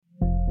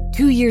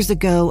2 years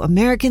ago,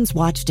 Americans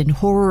watched in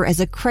horror as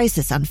a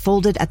crisis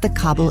unfolded at the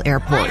Kabul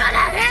airport.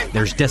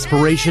 There's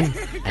desperation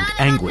and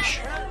anguish.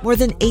 More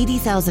than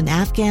 80,000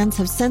 Afghans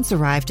have since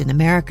arrived in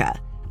America,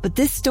 but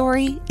this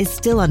story is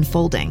still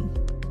unfolding.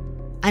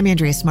 I'm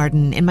Andrea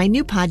Martin. In my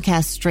new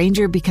podcast,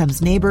 Stranger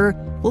Becomes Neighbor,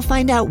 we'll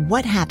find out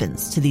what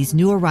happens to these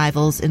new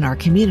arrivals in our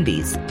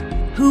communities.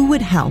 Who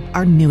would help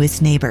our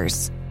newest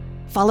neighbors?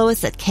 Follow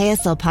us at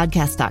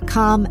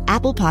kslpodcast.com,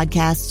 Apple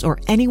Podcasts, or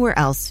anywhere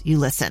else you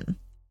listen.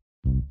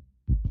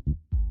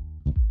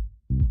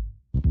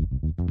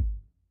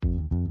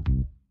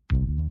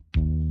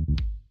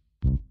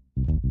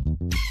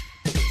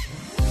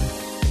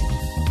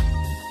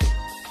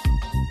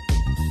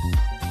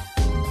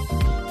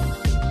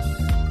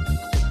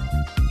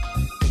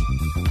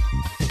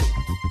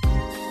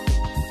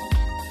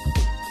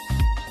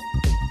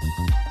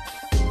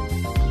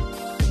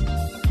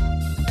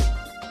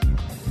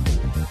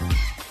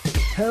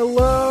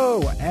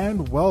 Hello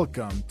and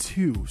welcome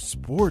to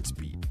Sports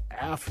Beat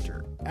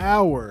After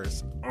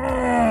Hours.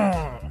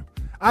 I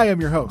am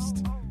your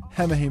host,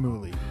 Hema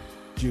Hemuli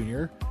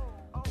Jr.,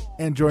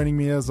 and joining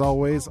me as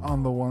always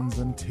on the ones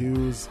and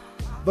twos,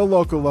 the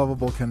local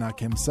lovable Canuck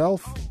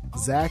himself,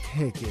 Zach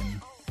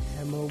Hicken.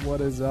 Hema,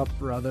 what is up,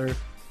 brother?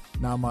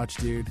 Not much,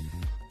 dude.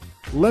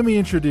 Let me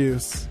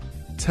introduce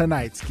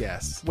tonight's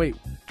guest. Wait,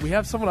 we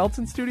have someone else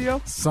in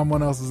studio?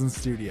 Someone else is in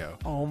studio.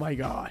 Oh my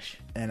gosh.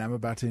 And I'm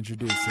about to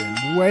introduce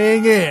him,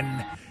 weighing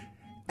in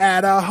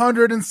at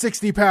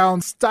 160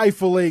 pounds,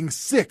 stifling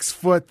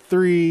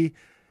 6'3",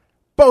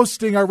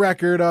 boasting a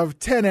record of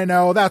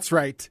 10-0. That's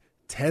right,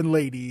 10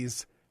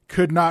 ladies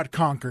could not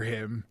conquer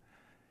him.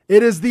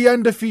 It is the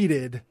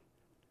undefeated,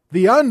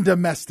 the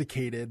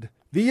undomesticated,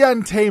 the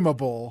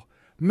untamable,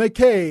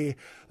 McKay,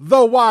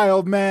 the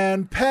Wild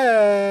Man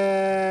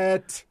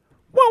Pet.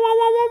 Wow, wow,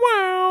 wow, wow,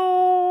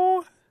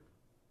 wow.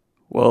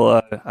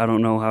 Well, I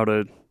don't know how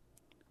to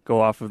go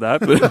off of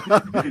that,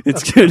 but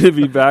it's good to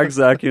be back.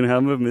 Zach and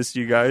Hema, missed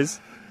you guys.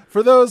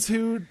 For those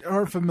who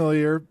aren't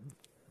familiar,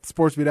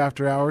 Sports Beat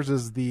After Hours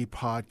is the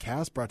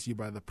podcast brought to you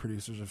by the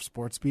producers of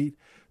Sports Beat.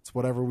 It's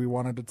whatever we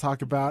wanted to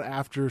talk about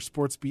after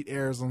Sports Beat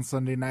airs on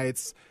Sunday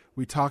nights.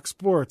 We talk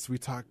sports, we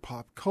talk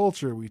pop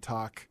culture, we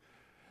talk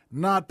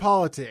not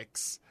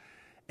politics.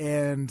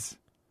 And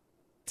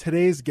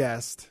today's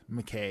guest,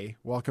 McKay,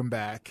 welcome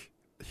back.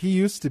 He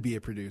used to be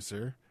a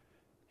producer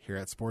here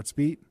at Sports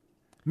Beat.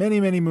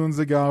 Many, many moons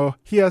ago.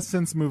 He has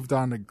since moved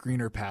on to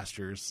greener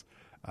pastures,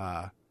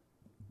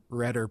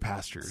 redder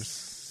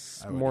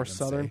pastures. More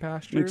southern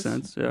pastures? Makes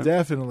sense, yeah.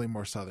 Definitely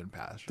more southern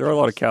pastures. There are a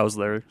lot of cows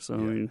there, so Yeah.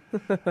 I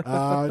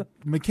mean.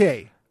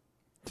 McKay,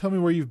 tell me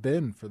where you've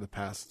been for the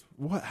past,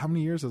 how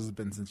many years has it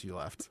been since you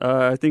left?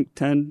 I think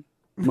 10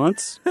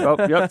 months. Oh,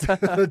 yep.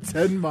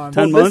 10 months.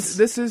 10 months.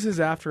 This is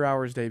his After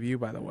Hours debut,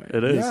 by the way.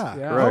 It is. Yeah.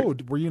 Correct. Oh,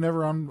 were you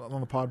never on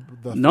the pod?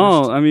 The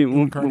No, first I mean,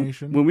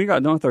 incarnation? when we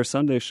got done with our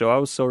Sunday show, I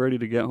was so ready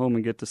to get home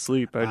and get to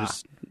sleep. I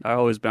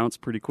always bounce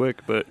pretty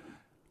quick, but.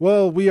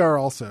 Well, we are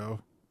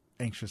also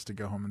anxious to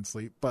go home and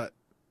sleep, but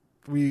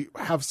we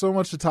have so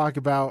much to talk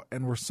about,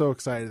 and we're so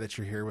excited that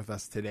you're here with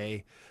us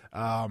today.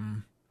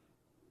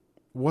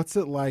 What's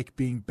it like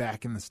being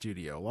back in the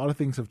studio? A lot of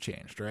things have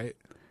changed, right?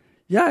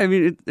 Yeah, I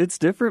mean, it's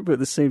different, but at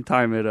the same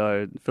time,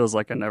 it feels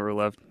like I never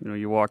left. You know,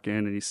 you walk in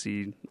and you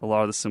see a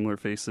lot of the similar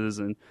faces,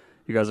 and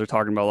you guys are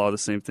talking about a lot of the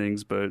same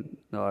things, but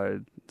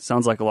it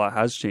sounds like a lot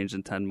has changed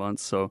in 10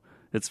 months, so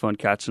it's fun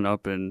catching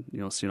up and,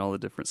 you know, seeing all the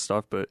different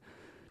stuff. But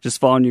just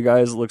following you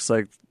guys, it looks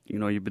like, you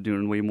know, you've been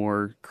doing way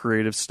more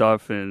creative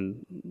stuff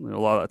and a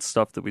lot of that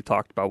stuff that we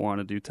talked about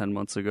wanting to do 10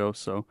 months ago,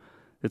 so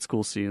it's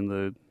cool seeing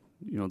the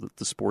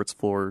sports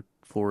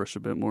flourish a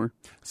bit more.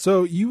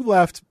 So you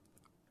left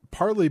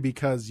partly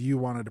because you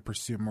wanted to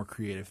pursue more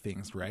creative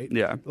things, right?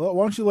 Yeah.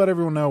 Why don't you let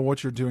everyone know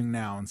what you're doing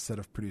now instead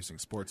of producing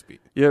Sports Beat?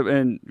 Yeah,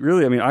 and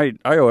really, I mean, I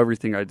owe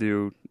everything I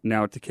do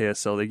now to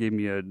KSL. They gave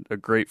me a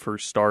great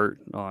first start.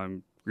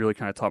 Really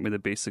kind of taught me the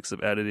basics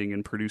of editing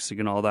and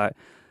producing and all that.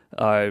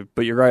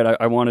 But you're right,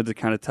 I wanted to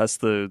kind of test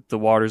the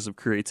waters of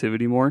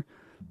creativity more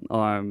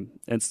and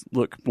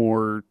look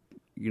more,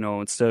 you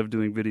know, instead of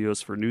doing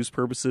videos for news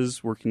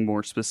purposes, working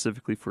more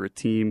specifically for a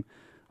team,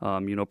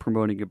 you know,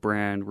 promoting a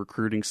brand,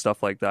 recruiting,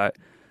 stuff like that.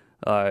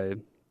 So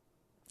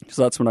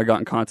that's when I got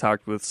in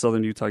contact with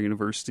Southern Utah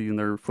University and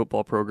their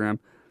football program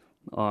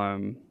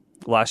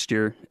last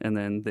year, and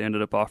then they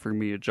ended up offering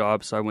me a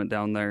job, so I went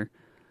down there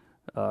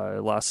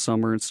last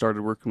summer and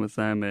started working with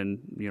them, and,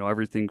 you know,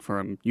 everything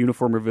from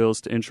uniform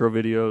reveals to intro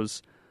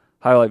videos,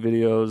 highlight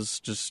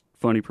videos, just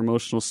funny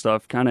promotional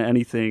stuff, kind of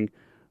anything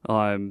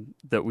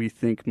that we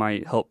think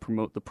might help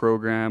promote the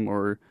program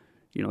or,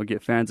 you know,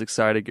 get fans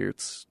excited,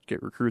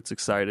 get recruits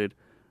excited.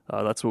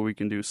 That's what we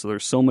can do. So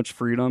there's so much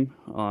freedom.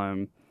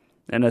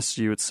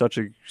 NSU, it's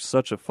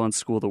such a fun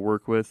school to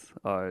work with.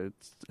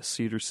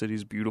 Cedar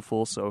City's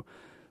beautiful, so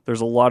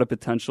there's a lot of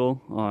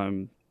potential.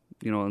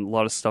 You know, and a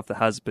lot of stuff that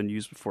has been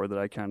used before that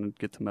I kind of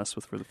get to mess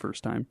with for the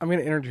first time. I'm going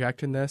to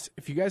interject in this.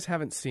 If you guys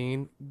haven't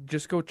seen,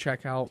 just go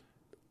check out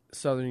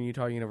Southern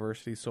Utah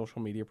University's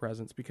social media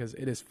presence because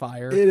it is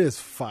fire. It is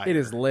fire. It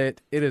is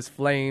lit. It is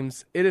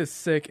flames. It is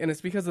sick. And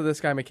it's because of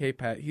this guy, McKay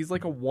Pett. He's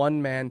like a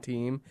one-man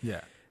team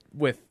Yeah.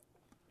 with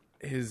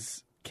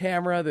his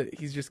camera that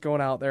he's just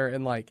going out there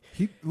and like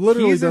He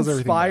literally he's does everything.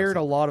 inspired a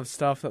himself. lot of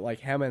stuff that like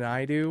him and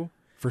I do.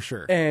 For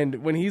sure.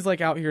 And when he's like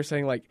out here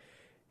saying like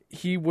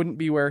he wouldn't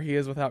be where he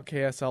is without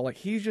KSL, like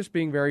he's just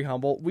being very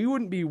humble.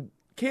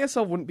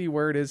 KSL wouldn't be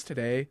where it is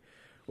today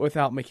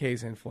without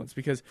McKay's influence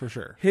because For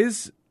sure.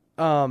 his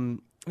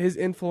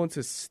influence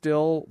is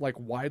still like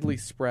widely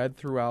spread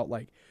throughout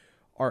like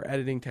our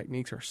editing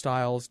techniques, our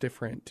styles,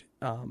 different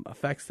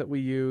effects that we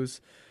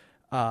use.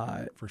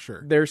 For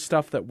sure. There's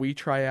stuff that we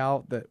try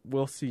out that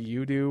we'll see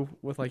you do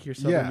with like your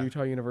Southern Yeah.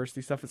 Utah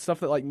University stuff. It's stuff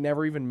that like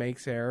never even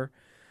makes air,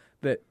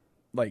 that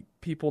like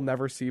people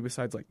never see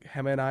besides like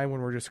him and I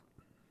when we're just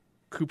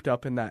cooped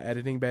up in that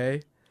editing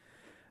bay.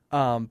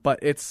 But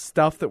it's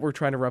stuff that we're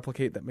trying to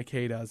replicate that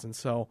McKay does, and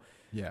so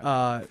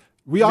Yeah.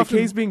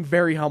 McKay's being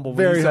very humble when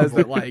Very he says humble.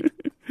 that like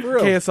For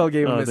real. KSL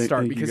gave him his thank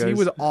start you, because guys. he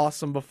was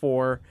awesome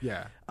before.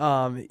 Yeah.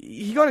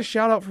 He got a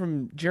shout out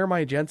from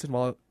Jeremiah Jensen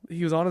while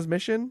he was on his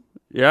mission.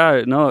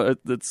 Yeah, no,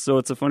 it's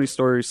a funny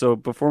story. So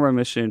before my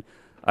mission,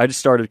 I just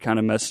started kind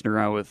of messing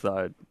around with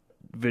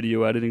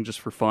video editing just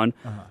for fun,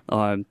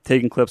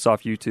 taking clips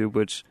off YouTube,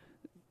 which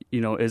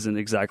isn't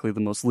exactly the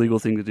most legal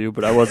thing to do.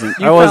 But I wasn't.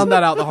 You found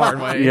that out the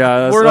hard way.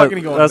 Yeah, we're not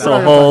going to go. That's into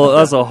that.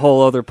 that's a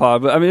whole other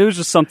pod. But I mean, it was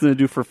just something to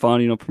do for fun.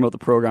 Promote the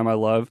program I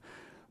love.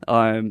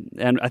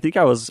 And I think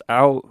I was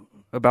out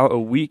about a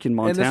week in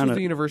Montana. And this was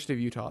the University of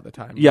Utah at the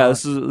time. Yeah, not-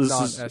 this is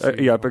not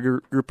SU. yeah. I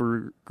grew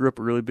up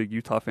a really big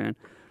Utah fan.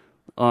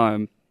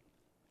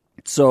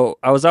 So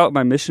I was out at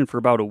my mission for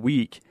about a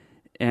week,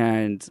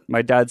 and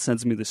my dad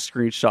sends me this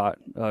screenshot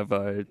of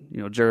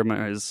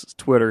Jeremiah's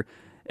Twitter,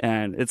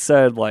 and it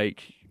said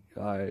like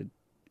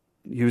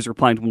he was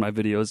replying to one of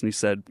my videos, and he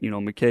said,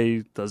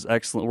 McKay does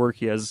excellent work.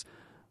 He has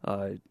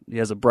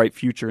a bright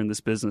future in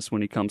this business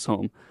when he comes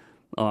home.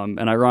 And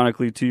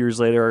ironically, 2 years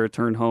later, I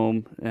returned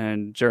home,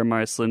 and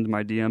Jeremiah slid into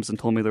my DMs and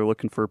told me they're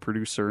looking for a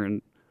producer,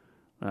 and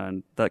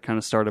that kind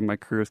of started my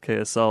career with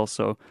KSL.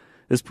 So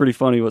it's pretty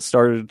funny. What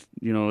started,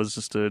 as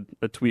just a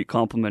tweet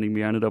complimenting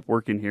me, I ended up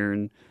working here,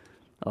 and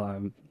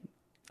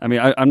I mean,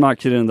 I'm not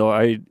kidding though.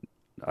 I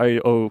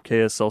owe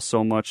KSL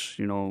so much.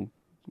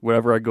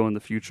 Wherever I go in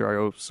the future, I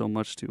owe so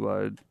much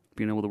to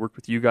being able to work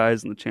with you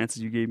guys and the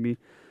chances you gave me.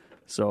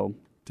 So,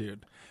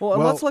 Dude. Well,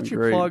 and Well, let's let you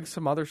great. plug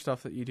some other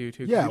stuff that you do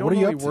too. 'Cause Yeah, you don't what are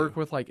you only up to? work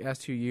with like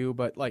SUU,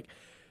 but like,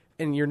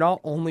 and you're not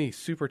only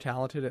super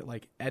talented at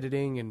like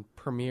editing and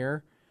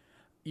Premiere,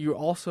 you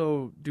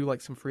also do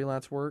like some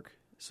freelance work.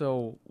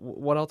 So,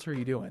 what else are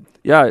you doing?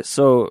 yeah,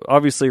 so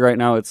obviously right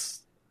now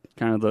it's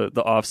kind of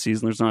the off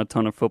season. There's not a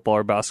ton of football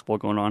or basketball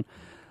going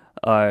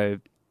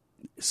on.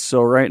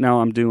 So right now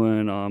I'm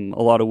doing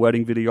a lot of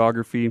wedding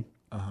videography.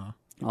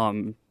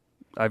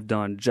 I've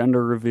done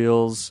gender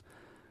reveals,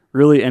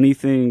 really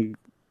anything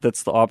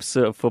that's the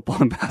opposite of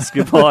football and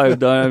basketball I've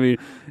done. I mean,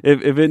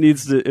 if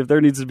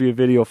there needs to be a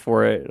video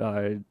for it,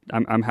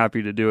 I'm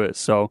happy to do it.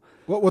 So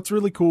What's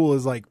really cool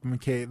is like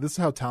McKay. This is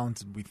how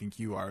talented we think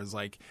you are. Is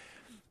like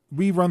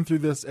we run through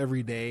this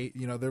every day.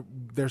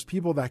 There's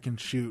people that can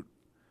shoot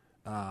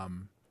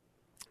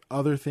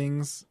other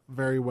things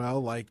very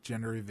well, like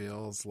gender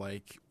reveals,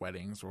 like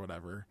weddings or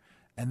whatever.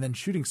 And then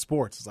shooting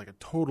sports is like a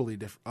totally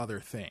different other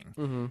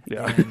thing.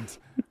 yeah, And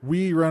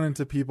we run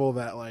into people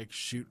that like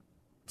shoot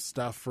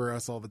stuff for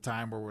us all the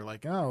time where we're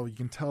like, oh, you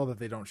can tell that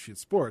they don't shoot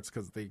sports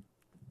because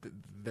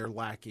they're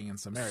lacking in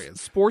some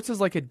areas. Sports is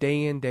like a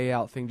day in, day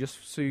out thing,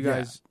 just so you Yeah.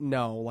 guys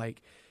know.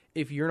 Like,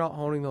 if you're not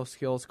honing those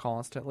skills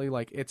constantly,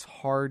 like, it's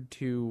hard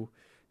to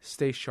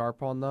stay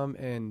sharp on them.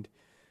 And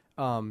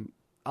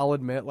I'll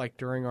admit, like,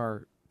 during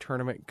our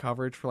tournament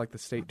coverage for, like, the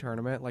state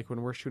tournament, like,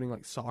 when we're shooting,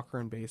 like, soccer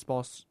and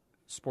baseball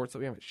sports that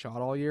we haven't shot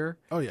all year,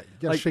 Oh yeah, you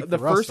gotta like, shake the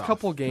rust first off.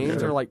 couple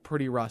games Yeah. are, like,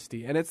 pretty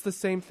rusty. And it's the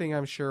same thing,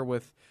 I'm sure,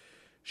 with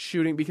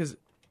shooting, because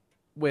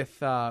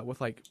with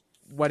like,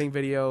 wedding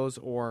videos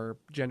or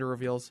gender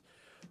reveals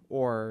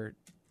or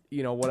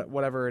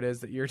whatever it is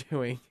that you're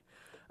doing,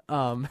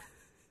 no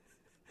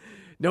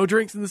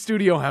drinks in the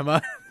studio,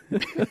 Emma.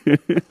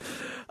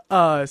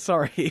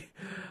 Sorry.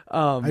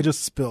 I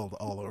just spilled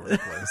all over the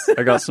place.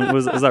 I got some.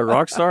 Was that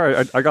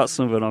Rockstar? I got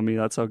some of it on me.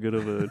 That's how good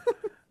of a.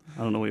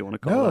 I don't know what you want to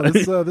call No,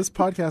 that. this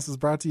podcast is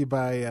brought to you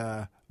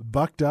by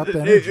Bucked Up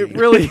Energy. It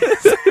really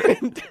is.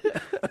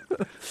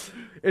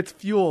 It's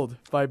fueled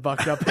by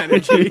bucked up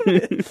energy.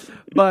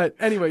 But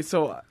anyway,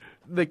 so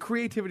the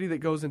creativity that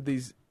goes into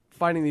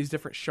finding these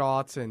different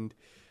shots and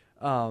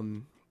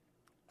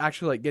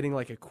actually like getting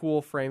like a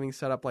cool framing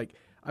setup, like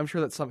I'm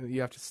sure that's something that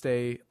you have to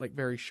stay like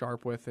very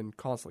sharp with and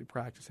constantly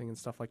practicing and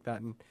stuff like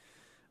that. And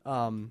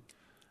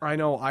I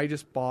know I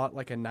just bought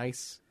like a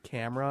nice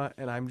camera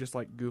and I'm just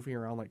like goofing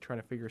around like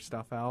trying to figure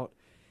stuff out.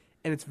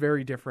 And it's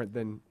very different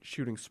than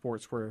shooting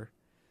sports where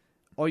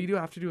all you do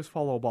have to do is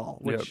follow a ball,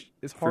 which Yep,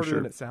 is for harder sure.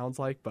 than it sounds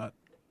like. But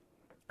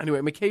anyway,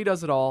 McKay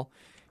does it all.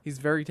 He's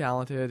very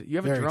talented. You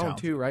have a Very drone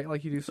talented. too, right?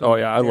 Like you do some Oh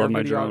yeah, I air love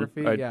my drone.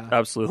 videography? I Yeah.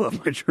 absolutely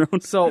love my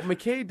drone. So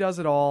McKay does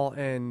it all,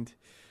 and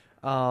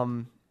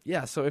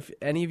yeah. So if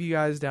any of you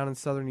guys down in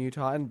Southern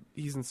Utah, and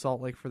he's in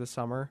Salt Lake for the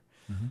summer,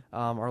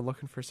 are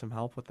looking for some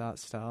help with that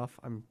stuff,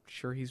 I'm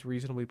sure he's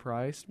reasonably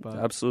priced. But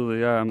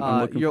Absolutely, yeah. I'm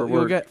looking for you'll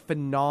work. get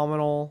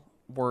phenomenal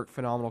work,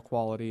 phenomenal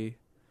quality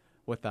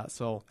with that.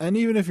 So And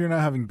even if you're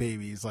not having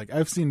babies, like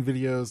I've seen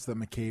videos that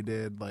McKay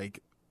did,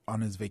 like on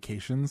his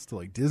vacations to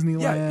like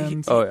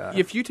Disneyland. Oh, yeah.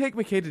 if you take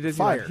McKay to Disneyland,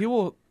 Fire. he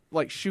will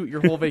like shoot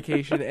your whole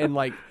vacation and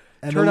like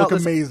And turn it'll out look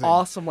this amazing.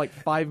 awesome like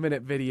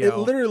 5-minute video. It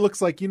literally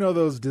looks like, you know,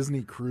 those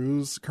Disney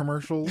cruise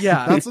commercials.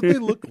 Yeah. That's what they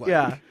look like.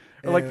 Yeah.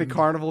 Or like the And-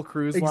 Carnival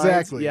cruise lines.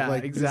 Exactly. Yeah,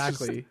 like, it's just-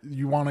 exactly.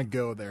 you want to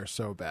go there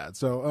so bad.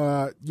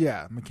 So,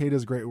 yeah, McKay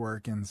does great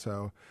work. And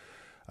so,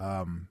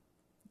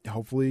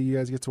 hopefully you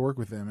guys get to work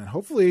with him. And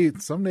hopefully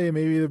someday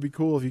maybe it'd be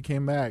cool if you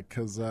came back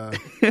because that'd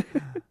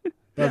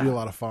be a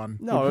lot of fun.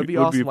 No, it'd be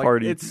Would be awesome. a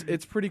party. Like,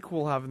 it's pretty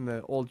cool having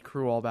the old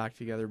crew all back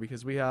together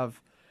because we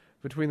have,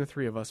 between the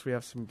three of us, we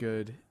have some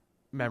good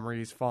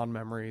memories, fond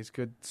memories,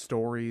 good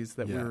stories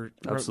that we Yeah, were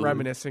absolutely.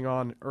 reminiscing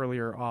on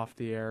earlier off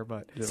the air.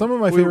 But Some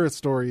of my favorite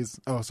stories.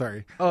 Oh,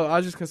 sorry. oh, I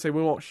was just gonna say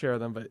we won't share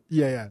them, but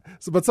Yeah.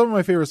 So, but some of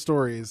my favorite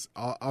stories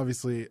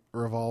obviously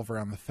revolve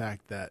around the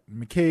fact that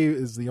McKay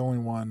is the only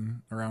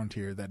one around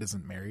here that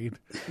isn't married.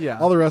 yeah,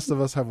 All the rest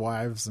of us have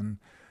wives, and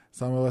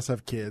some of us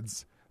have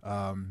kids.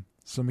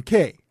 So,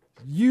 McKay,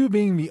 you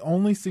being the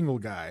only single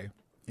guy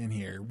in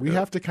here, we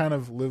have to kind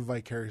of live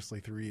vicariously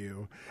through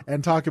you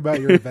and talk about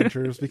your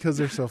adventures because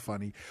they're so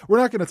funny. We're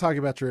not going to talk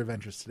about your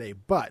adventures today,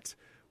 but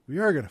we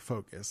are going to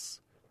focus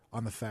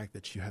on the fact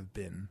that you have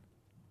been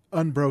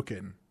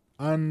unbroken,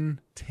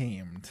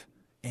 untamed,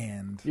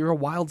 and you're a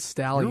wild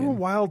stallion. you're a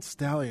wild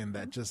stallion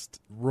that just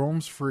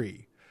roams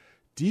free.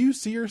 Do you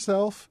see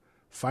yourself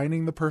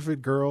finding the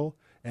perfect girl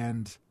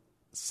and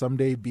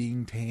someday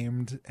being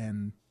tamed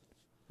and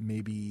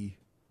maybe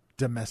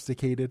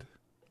domesticated?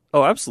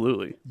 Oh,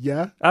 absolutely.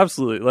 Yeah.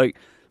 Absolutely. Like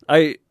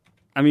I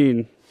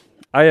mean,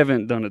 I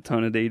haven't done a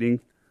ton of dating,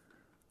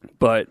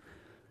 but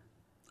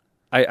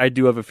I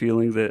do have a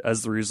feeling that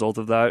as the result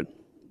of that,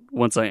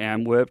 once I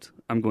am whipped,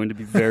 I'm going to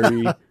be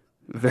very,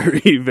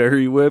 very,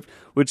 very whipped,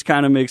 which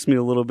kind of makes me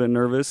a little bit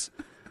nervous.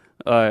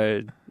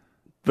 But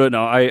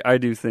no, I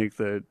do think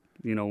that,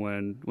 you know,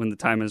 when the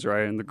time is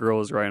right and the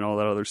girl is right and all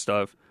that other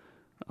stuff,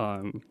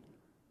 I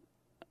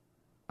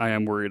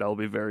am worried I'll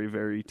be very,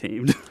 very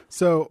tamed.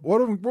 So what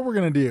we're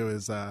going to do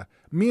is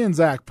me and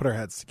Zach put our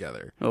heads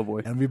together. Oh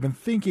boy. And we've been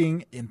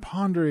thinking and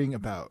pondering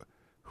about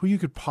who you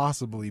could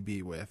possibly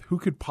be with, who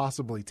could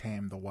possibly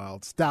tame the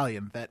wild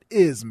stallion that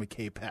is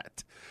McKay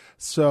Pett.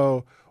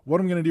 So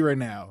what I'm going to do right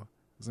now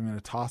is I'm going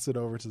to toss it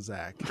over to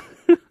Zach.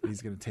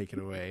 He's going to take it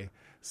away.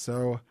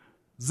 So,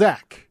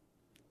 Zach,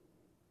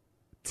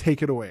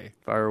 take it away.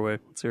 Fire away.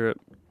 Let's hear it.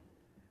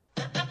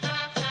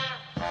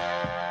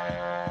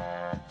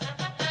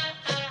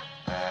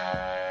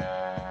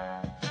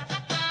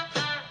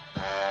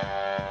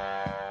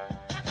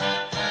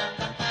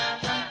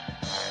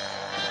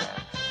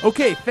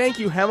 Okay, thank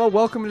you, Hema.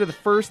 Welcome to the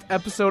first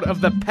episode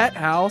of The Pet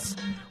House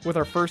with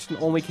our first and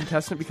only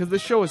contestant because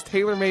this show is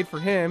tailor-made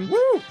for him.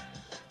 Woo!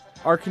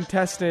 Our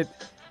contestant,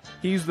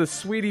 he's the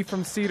sweetie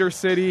from Cedar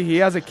City. He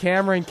has a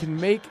camera and can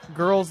make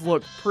girls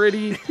look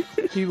pretty.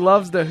 He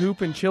loves to hoop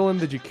and chill in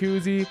the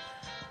jacuzzi.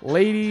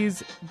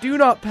 Ladies, do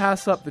not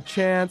pass up the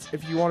chance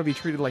if you want to be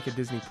treated like a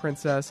Disney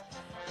princess.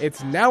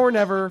 It's now or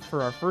never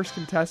for our first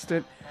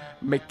contestant,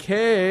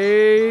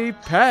 McKay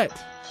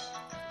Pett.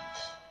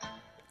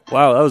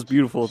 Wow, that was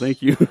beautiful.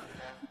 Thank you.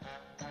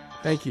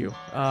 Thank you.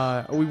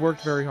 We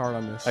worked very hard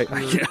on this. I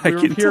we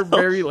were can here tell.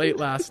 very late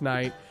last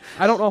night.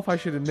 I don't know if I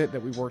should admit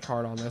that we worked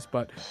hard on this,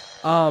 but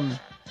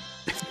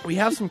we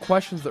have some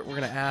questions that we're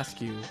going to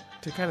ask you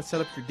to kind of set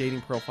up your dating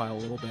profile a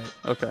little bit.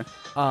 Okay.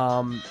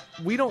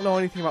 We don't know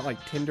anything about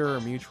like Tinder or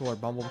Mutual or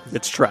Bumble because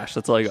It's trash.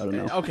 That's all you got to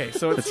know. okay,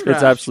 so it's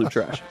It's absolute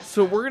trash.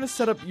 So we're going to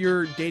set up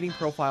your dating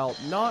profile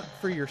not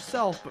for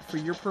yourself, but for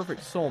your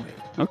perfect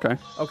soulmate. Okay.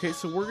 Okay,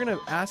 so we're going to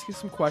ask you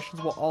some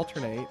questions. We'll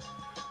alternate.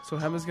 So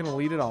Hema's going to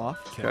lead it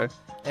off. Okay.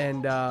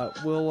 And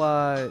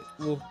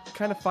we'll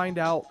kind of find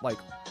out like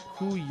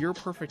who your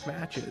perfect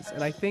match is.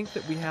 And I think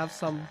that we have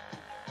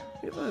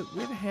we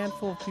have a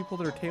handful of people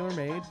that are tailor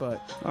made, but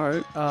All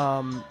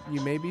right.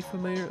 you may be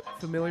familiar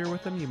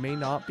with them, you may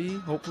not be.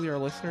 Hopefully our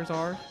listeners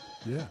are.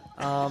 Yeah.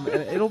 And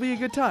it'll be a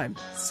good time.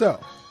 So,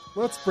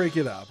 let's break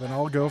it up, and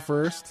I'll go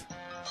first.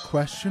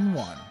 Question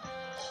 1.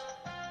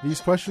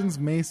 These questions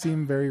may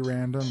seem very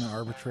random and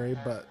arbitrary,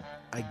 but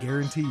I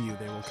guarantee you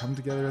they will come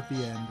together at the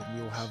end, and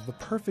we will have the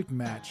perfect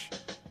match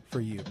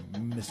for you,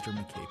 Mr.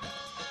 McKay Pett.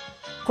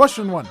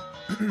 Question 1.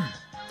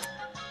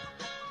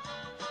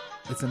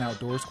 It's an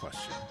outdoors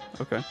question.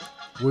 Okay.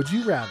 Would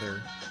you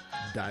rather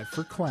dive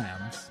for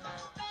clams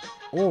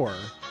or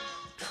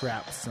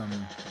trap some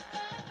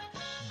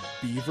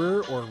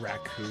beaver or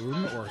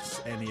raccoon or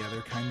any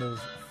other kind of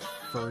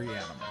furry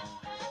animal?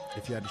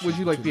 If you had to Would choose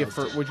you like between be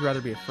those two. would you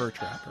rather be a fur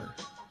trapper?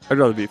 I'd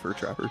rather be a fur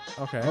trapper.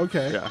 Okay.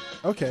 Okay. Yeah,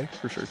 Okay.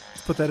 for sure.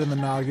 Let's put that in the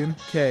noggin.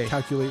 Okay.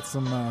 Calculate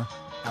some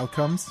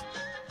outcomes.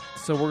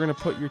 So we're gonna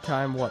put your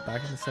time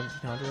back in the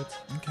 1700s.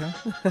 Okay.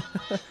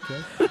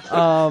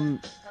 Okay.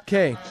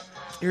 Okay.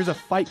 Here's a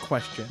fight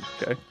question.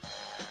 Okay.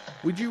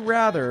 Would you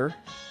rather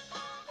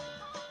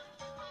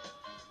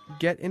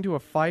get into a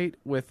fight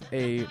with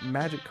a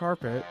magic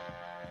carpet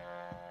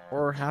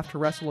or have to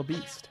wrestle a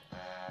beast?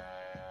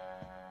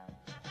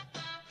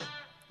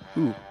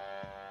 Ooh.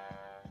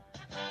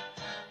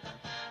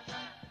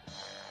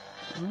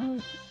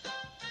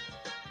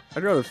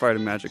 I'd rather fight a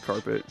magic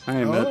carpet. I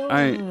ain't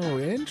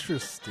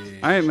Interesting.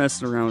 I ain't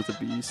messing around with the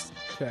beast.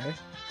 Okay.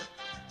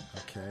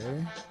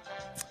 Okay.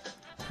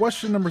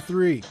 Question number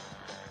 3.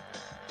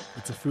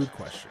 It's a food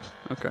question.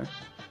 Okay.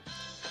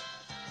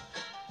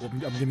 Well, I'm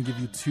going to give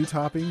you 2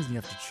 toppings, and you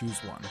have to choose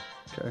one.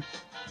 Okay.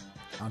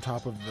 On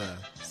top of the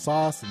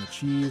sauce and the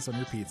cheese on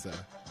your pizza.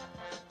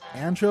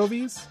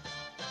 Anchovies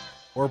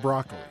or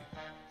broccoli?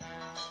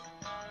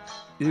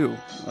 Ew.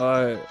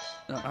 I'm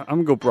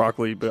gonna go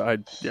broccoli,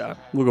 but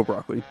we'll go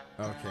broccoli.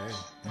 Okay.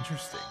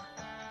 Interesting.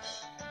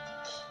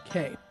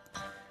 Okay.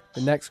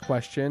 The next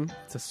question,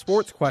 it's a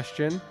sports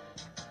question.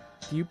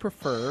 Do you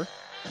prefer,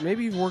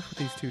 maybe you've worked with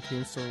these 2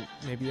 teams, so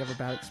maybe you have a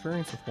bad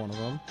experience with one of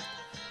them,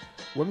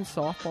 women's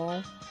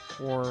softball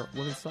or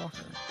women's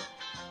soccer?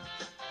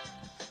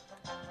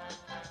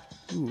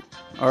 Ooh.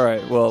 All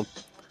right. Well,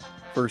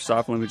 first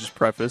off, let me just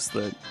preface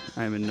that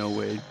I am in no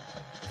way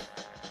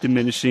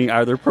diminishing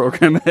either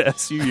program at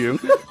SUU.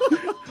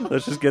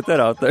 Let's just get that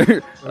out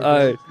there.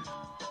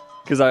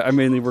 Because I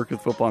mainly work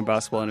with football and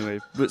basketball anyway.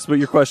 But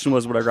your question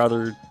was, would I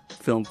rather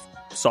film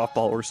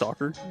softball or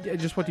soccer? Yeah,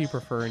 just what do you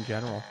prefer in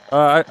general?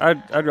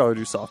 I'd rather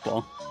do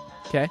softball.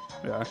 Okay.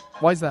 Yeah.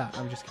 Why is that?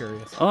 I'm just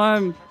curious.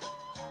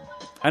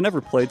 I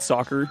never played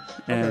soccer,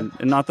 and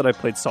not that I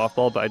played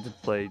softball, but I did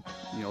play,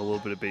 a little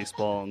bit of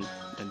baseball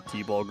and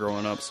t-ball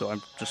growing up, so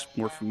I'm just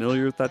more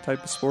familiar with that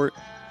type of sport.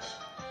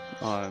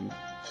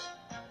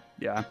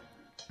 Yeah,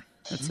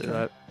 I'd say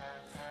that.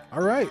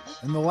 All right.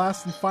 And the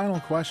last and final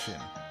question.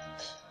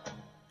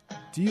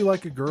 Do you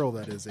like a girl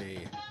that is a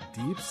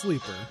deep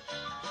sleeper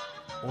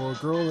or a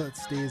girl that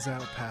stays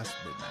out past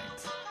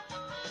midnight?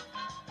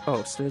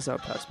 Oh, stays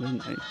out past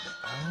midnight.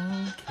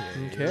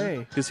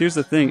 Okay. Because here's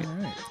the thing. All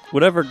right.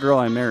 Whatever girl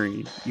I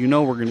marry, we're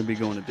going to be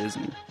going to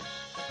Disney.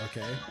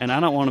 Okay. And I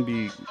don't want to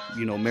be,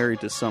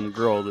 married to some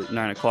girl that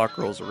 9 o'clock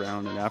rolls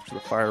around and after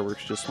the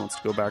fireworks just wants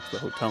to go back to the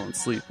hotel and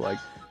sleep. Like,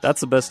 that's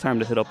the best time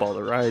to hit up all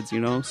the rides,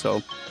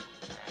 So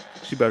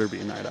she better be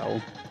a night owl.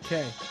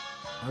 Okay.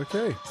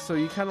 Okay. So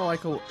you kind of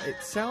like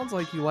it sounds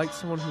like you like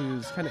someone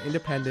who's kind of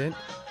independent,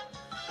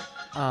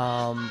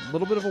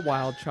 little bit of a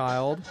wild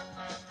child,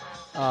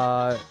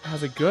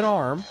 has a good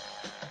arm.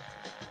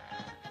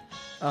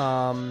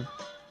 What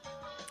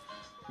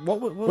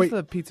was Wait,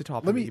 the pizza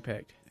topping that you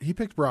picked? He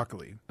picked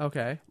broccoli.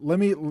 Okay.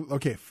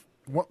 Okay.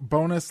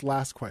 Bonus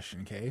last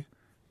question, okay?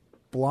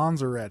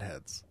 Blondes or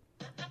redheads?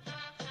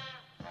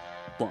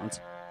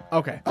 Blondes.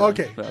 Okay.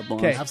 Okay. Blondes.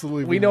 Okay.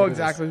 Absolutely. We know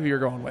exactly who you're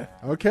going with.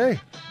 Okay.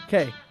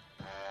 Okay.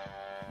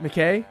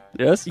 McKay,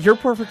 Yes? your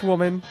perfect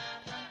woman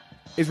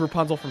is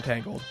Rapunzel from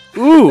Tangled.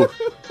 Ooh!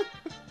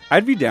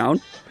 I'd be down.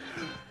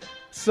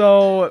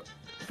 So,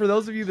 for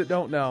those of you that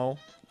don't know,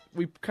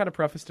 we kind of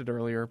prefaced it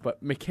earlier,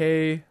 but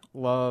McKay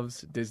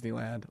loves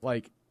Disneyland.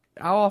 Like,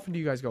 how often do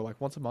you guys go? Like,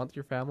 once a month,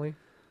 your family?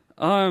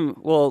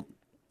 Well,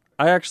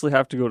 I actually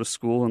have to go to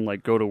school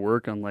and go to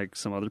work unlike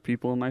some other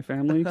people in my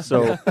family.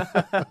 So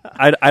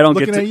I don't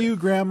Looking get to at you,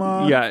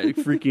 Grandma. Yeah,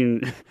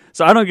 freaking.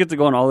 So I don't get to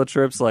go on all the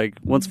trips. Like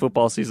once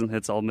football season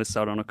hits, I'll miss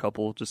out on a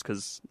couple just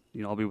because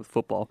I'll be with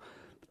football.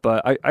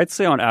 But I'd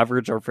say on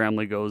average our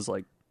family goes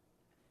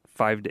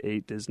 5 to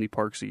 8 Disney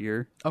parks a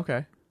year.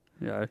 Okay.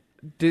 Yeah.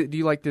 Do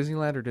you like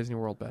Disneyland or Disney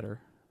World better?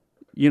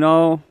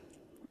 I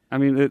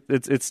mean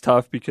it's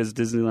tough because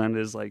Disneyland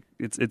is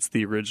it's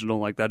the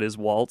original. That is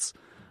Walt's.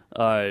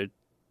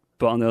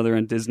 But on the other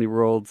end, Disney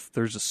World,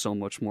 there's just so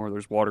much more.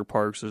 There's water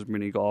parks, there's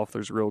mini golf,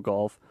 there's real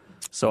golf.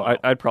 So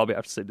I'd probably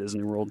have to say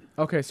Disney World.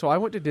 Okay, so I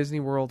went to Disney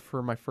World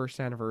for my first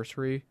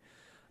anniversary.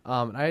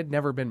 And I had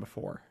never been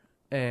before.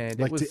 And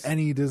it was, to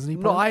any Disney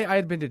park? No, I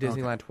had been to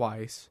Disneyland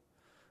twice.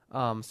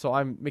 So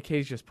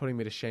McKay's just putting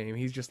me to shame.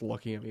 He's just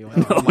looking at me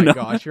like, oh my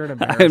gosh, you're an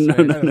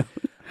embarrassment.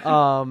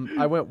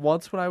 I went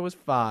once when I was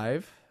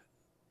 5.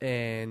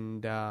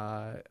 And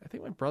I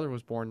think my brother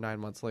was born 9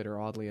 months later,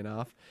 oddly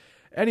enough.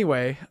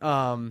 Anyway,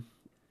 I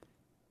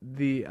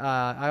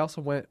also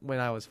went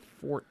when I was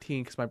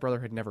 14 because my brother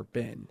had never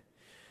been,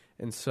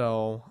 and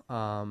so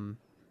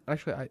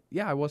actually,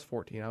 I was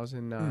 14. I was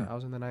in the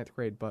 9th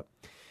grade. But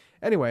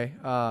anyway,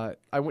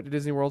 I went to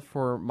Disney World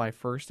for my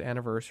first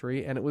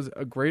anniversary, and it was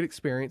a great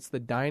experience. The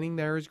dining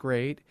there is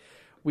great.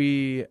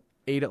 We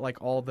ate at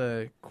all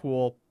the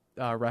cool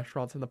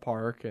restaurants in the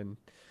park, and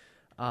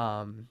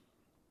I'm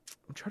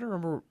trying to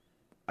remember.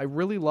 I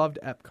really loved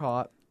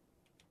Epcot.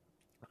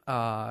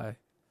 I'm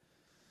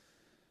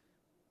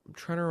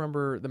trying to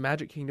remember. The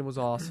Magic Kingdom was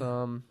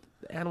awesome.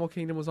 The Animal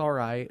Kingdom was all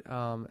right.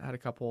 Had a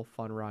couple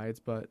fun rides,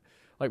 but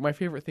Like, my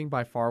favorite thing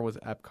by far was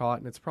Epcot,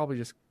 and it's probably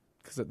just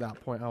because at that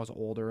point I was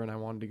older and I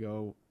wanted to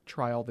go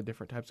try all the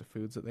different types of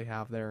foods that they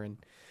have there. And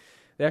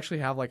they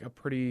actually have, like, a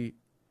pretty,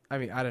 I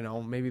mean, I don't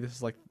know, maybe this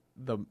is, like,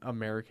 the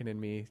American in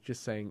me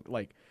just saying,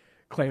 like,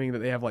 claiming that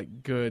they have,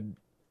 like, good,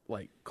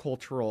 like,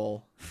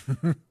 cultural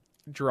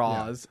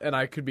draws, and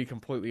I could be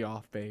completely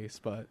off base,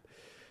 but,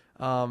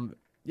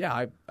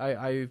 yeah,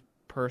 I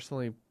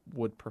personally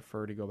would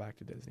prefer to go back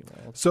to Disney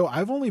World. So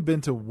I've only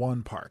been to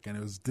one park, and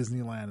it was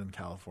Disneyland in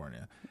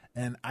California.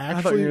 And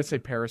I thought you were going to say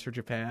Paris or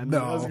Japan.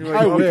 No,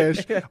 I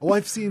wish. Well,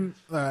 I've seen,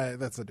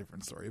 that's a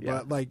different story. Yeah.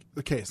 But, like,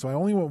 okay, so I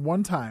only went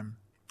one time,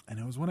 and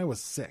it was when I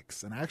was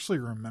 6. And I actually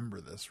remember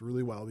this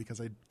really well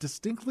because I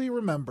distinctly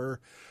remember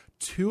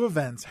 2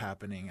 events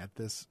happening at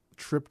this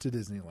trip to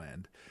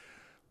Disneyland.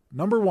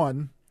 Number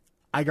 1,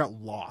 I got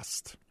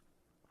lost.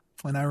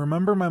 And I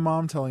remember my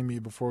mom telling me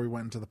before we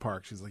went into the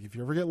park, she's like, if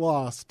you ever get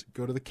lost,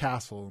 go to the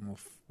castle and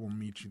we'll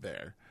meet you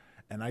there.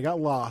 And I got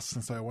lost,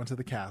 and so I went to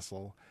the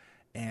castle,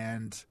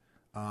 and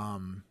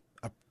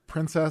a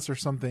princess or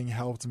something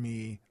helped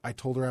me. I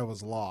told her I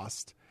was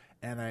lost,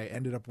 and I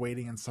ended up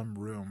waiting in some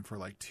room for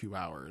like 2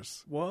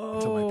 hours. Whoa.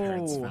 Until my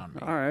parents found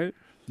me. All right.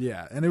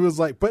 Yeah, and it was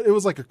like, but it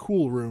was like a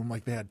cool room.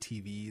 Like they had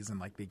TVs,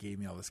 and like they gave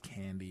me all this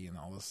candy and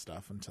all this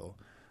stuff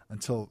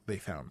until they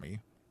found me.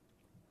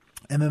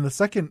 And then the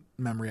second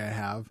memory I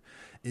have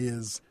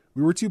is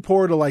we were too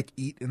poor to like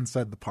eat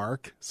inside the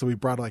park. So we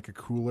brought like a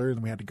cooler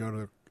and we had to go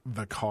to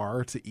the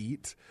car to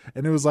eat.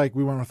 And it was like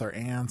we went with our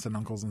aunts and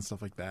uncles and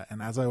stuff like that.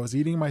 And as I was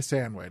eating my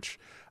sandwich,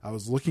 I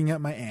was looking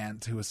at my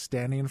aunt who was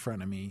standing in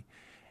front of me,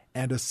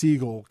 and a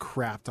seagull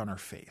crapped on her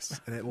face.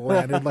 And it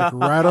landed like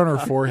right on her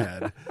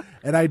forehead.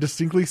 And I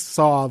distinctly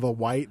saw the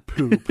white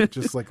poop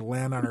just like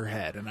land on her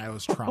head. And I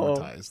was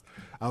traumatized.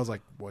 I was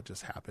like, what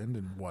just happened?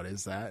 And what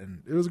is that?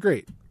 And it was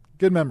great.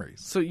 Good memories.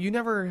 So you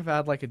never have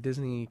had like a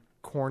Disney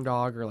corn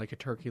dog or like a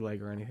turkey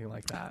leg or anything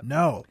like that?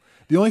 No.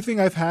 The only thing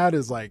I've had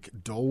is like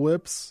Dole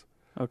Whips.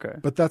 Okay.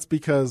 But that's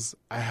because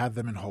I had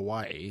them in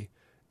Hawaii,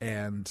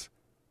 and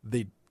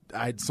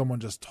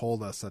someone just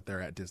told us that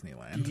they're at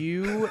Disneyland. Do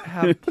you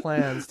have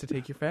plans to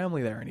take your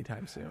family there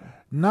anytime soon?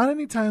 Not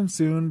anytime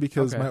soon,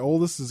 because Okay. my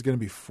oldest is going to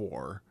be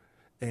 4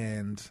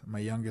 and my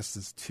youngest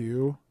is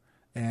 2.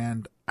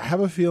 And I have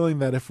a feeling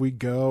that if we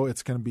go,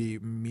 it's going to be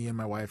me and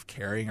my wife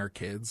carrying our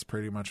kids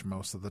pretty much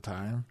most of the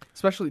time.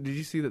 Especially, did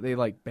you see that they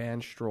like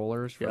banned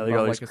strollers for Yeah, they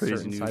got above, these like a crazy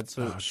certain new size?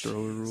 So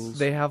stroller rules.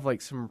 they have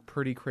like some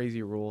pretty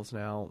crazy rules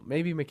now.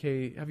 Maybe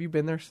McKay, have you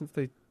been there since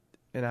they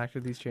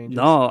enacted these changes?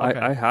 No, Okay.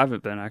 I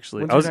haven't been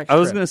actually. When's your next I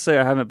was trip? going to say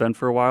I haven't been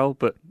for a while,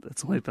 but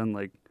it's only been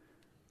like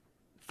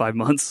 5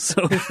 months,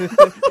 so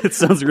it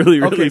sounds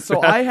really Okay,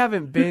 so bad. I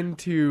haven't been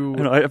to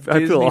I know, I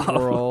Disney feel awful.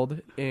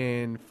 World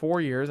in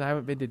 4 years. I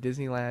haven't been to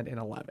Disneyland in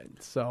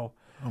 11. So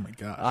Oh my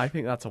gosh. I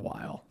think that's a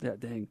while. Yeah,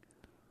 dang.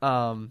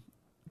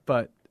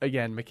 But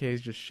again,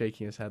 McKay's just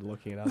shaking his head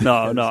looking at us. No,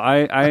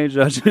 I ain't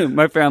judging.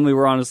 My family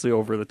were honestly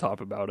over the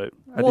top about it.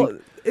 I Well,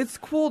 think it's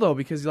cool though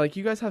because like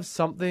you guys have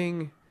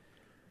something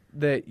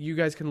that you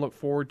guys can look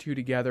forward to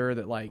together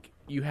that like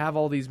you have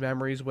all these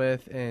memories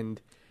with,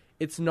 and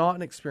it's not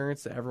an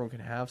experience that everyone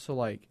can have. So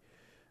like,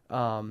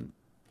 yeah,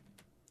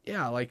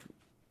 like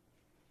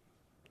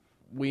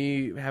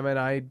Hannah and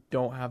I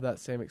don't have that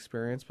same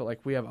experience, but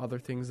like we have other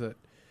things that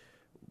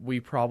we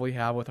probably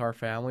have with our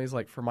families.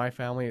 Like for my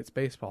family, it's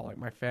baseball. Like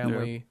my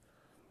family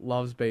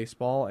loves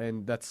baseball,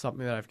 and that's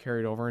something that I've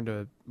carried over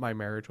into my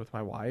marriage with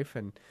my wife.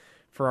 And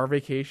for our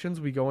vacations,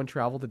 we go and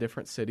travel to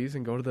different cities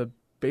and go to the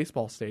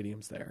baseball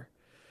stadiums there.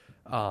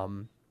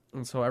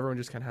 And so everyone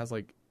just kind of has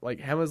like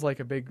Hema's like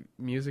a big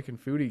music and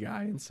foodie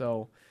guy, and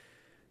so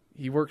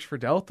he works for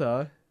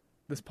Delta.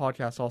 This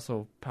podcast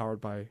also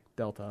powered by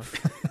Delta.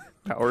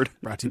 Powered.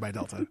 Brought to you by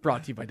Delta.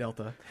 Brought to you by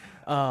Delta.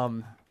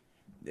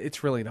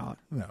 It's really not.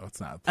 No, it's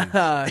not.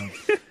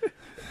 Please.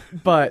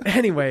 But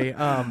anyway,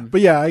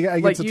 But yeah, I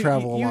get like to you,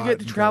 travel a you lot. get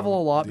to and travel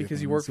go a lot do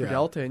because you things, work for yeah.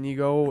 Delta, and you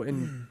go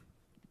and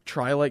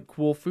try like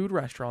cool food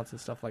restaurants and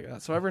stuff like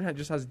that. So everyone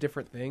just has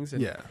different things.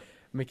 And Yeah.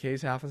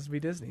 McKay's happens to be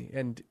Disney,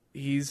 and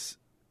he's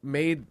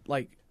made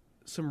like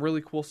some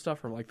really cool stuff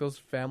from like those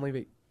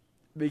family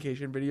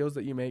vacation videos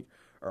that you make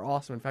are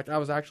awesome. In fact, I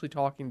was actually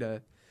talking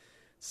to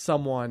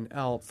someone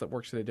else that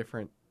works at a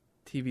different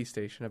TV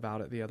station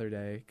about it the other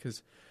day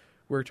because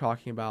we were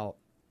talking about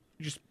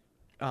just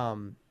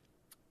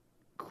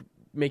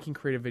making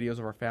creative videos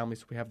of our family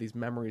so we have these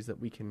memories that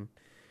we can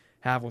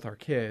have with our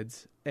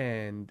kids.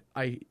 And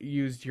I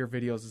used your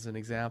videos as an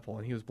example,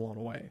 and he was blown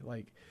away.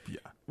 Like,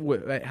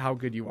 at how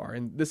good you are.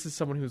 And this is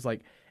someone who's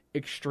like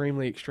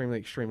extremely, extremely,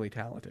 extremely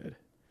talented.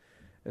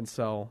 And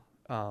so,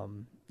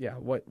 yeah,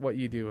 what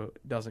you do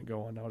doesn't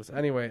go unnoticed.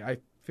 Anyway, I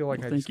feel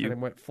like I just kind of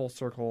went full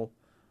circle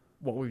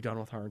what we've done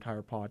with our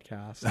entire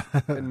podcast.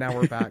 And now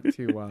we're back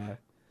to,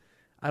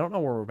 I don't know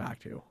where we're back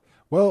to.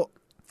 Well,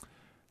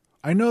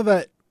 I know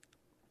that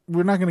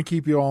we're not going to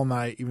keep you all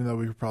night, even though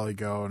we could probably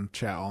go and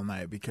chat all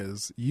night,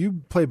 because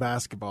you play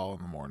basketball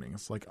in the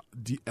mornings, like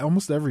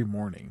almost every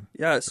morning.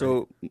 Yeah,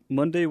 so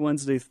Monday,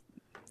 Wednesday,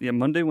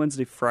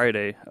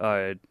 Friday,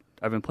 I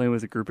I've been playing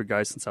with a group of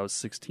guys since I was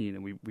 16,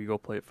 and we go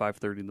play at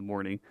 5:30 in the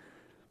morning.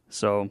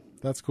 So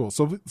That's cool.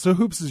 So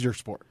hoops is your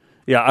sport.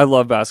 yeah, I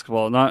love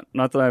basketball. Not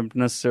that I'm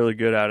necessarily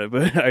good at it,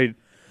 but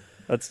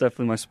that's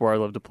definitely my sport I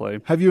love to play.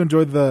 Have you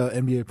enjoyed the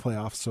NBA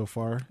playoffs so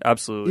far?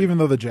 Absolutely. Even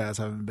though the Jazz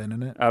haven't been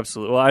in it?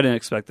 Absolutely. Well, I didn't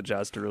expect the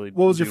Jazz to really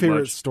What was your do favorite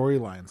much.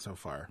 storyline so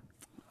far?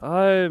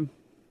 I'm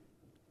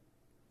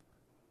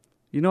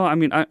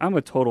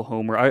a total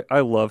homer. I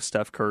love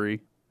Steph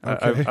Curry.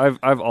 Okay.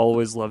 I've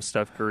always loved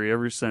Steph Curry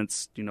ever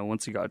since,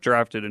 once he got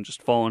drafted and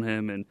just following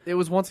him. And It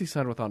was once he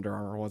signed with Under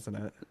Armour, wasn't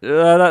it?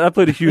 that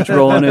played a huge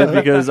role in it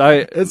because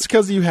It's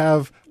because you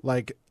have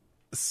like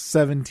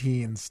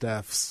 17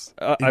 Stephs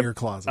in your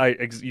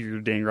closet.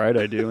 You're dang right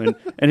I do.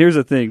 And here's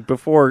the thing.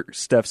 Before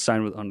Steph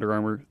signed with Under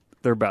Armour,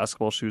 their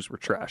basketball shoes were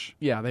trash.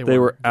 Yeah, They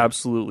were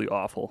absolutely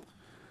awful.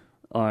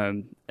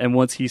 And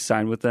once he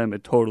signed with them,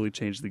 it totally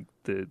changed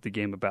the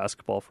game of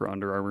basketball for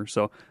Under Armour.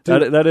 So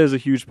that is a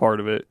huge part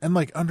of it. And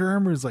like Under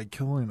Armour is like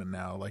killing it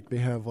now. Like they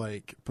have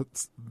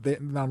they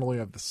not only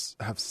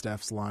have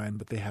Steph's line,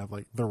 but they have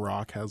like The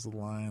Rock has the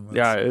line.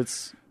 Yeah,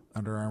 it's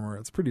Under Armour.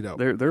 It's pretty dope.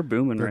 they're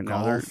booming Their right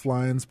now. They're golf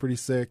line's pretty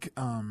sick.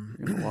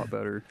 getting a lot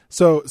better.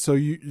 So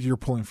you're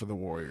pulling for the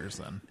Warriors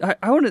then? I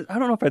don't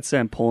know if I'd say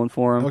I'm pulling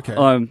for them.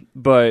 Okay.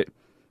 But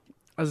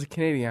As a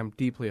Canadian, I'm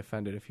deeply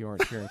offended if you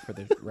aren't cheering for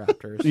the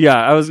Raptors. yeah,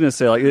 I was gonna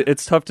say like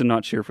it's tough to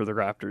not cheer for the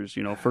Raptors.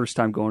 First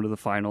time going to the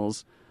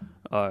finals.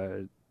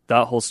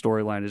 That whole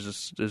storyline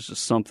is just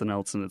something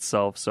else in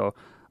itself. So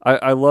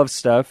I love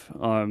Steph.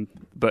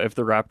 But if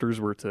the Raptors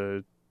were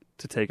to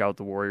take out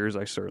the Warriors,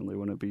 I certainly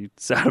wouldn't be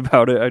sad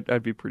about it.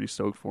 I'd be pretty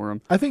stoked for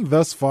them. I think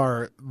thus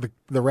far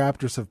the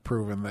Raptors have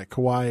proven that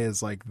Kawhi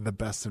is like the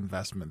best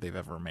investment they've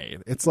ever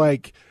made. It's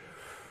like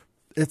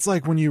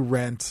when you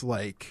rent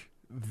like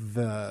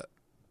the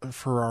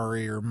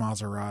Ferrari or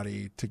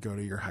Maserati to go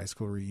to your high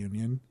school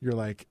reunion. You're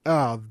like,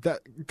 oh,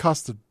 that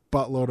cost a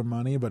buttload of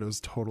money, but it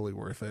was totally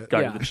worth it.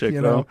 Got you the chick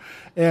you though. know?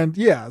 And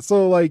yeah,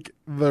 so like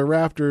the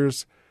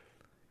Raptors,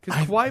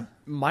 Because Kawhi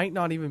might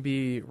not even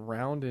be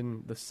around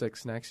in the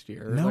Six next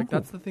year. No. Like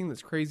that's the thing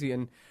that's crazy,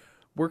 and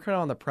we're kind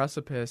of on the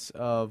precipice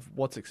of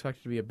what's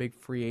expected to be a big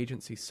free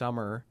agency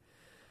summer,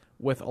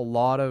 with a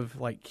lot of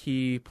like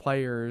key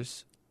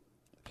players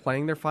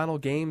playing their final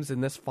games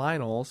in this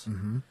finals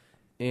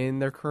in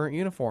their current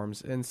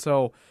uniforms, and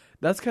so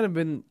that's kind of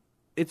been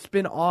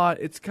odd.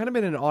 It's kind of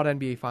been an odd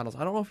NBA Finals.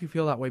 I don't know if you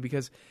feel that way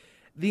because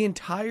the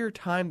entire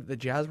time that the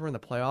Jazz were in the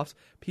playoffs,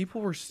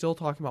 people were still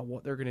talking about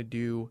what they're going to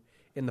do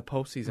in the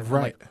postseason, and,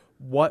 Right. like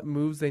what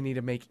moves they need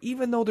to make,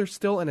 even though they're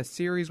still in a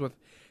series with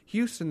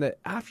Houston that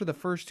after the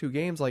first two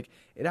games, like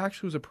it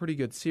actually was a pretty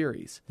good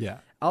series. yeah.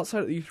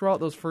 Outside, you throw out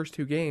those first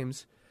two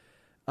games,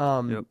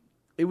 Yep.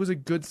 it was a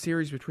good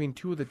series between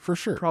two of the For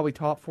sure. probably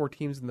top four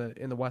teams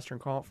in the Western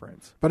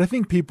Conference. But I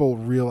think people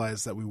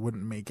realized that we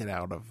wouldn't make it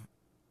out of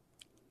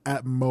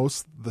at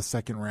most the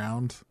second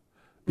round.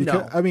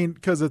 Because, No. I mean,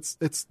 because it's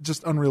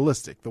just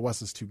unrealistic. The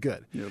West is too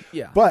good. Yep.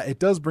 Yeah, But it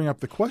does bring up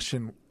the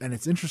question, and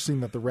it's interesting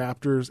that the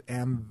Raptors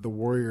and the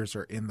Warriors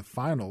are in the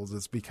finals,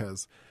 is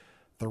because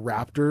the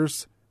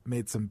Raptors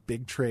made some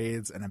big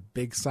trades and a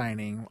big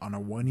signing on a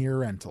 1-year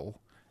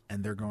rental,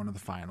 and they're going to the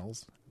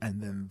finals.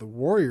 And then the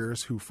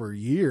Warriors, who for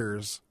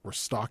years were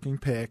stocking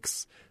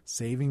picks,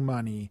 saving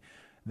money,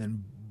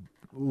 then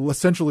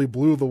essentially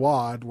blew the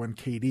wad when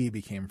KD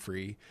became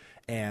free,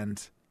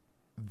 and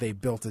they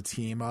built a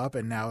team up,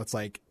 and now it's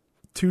like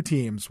two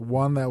teams.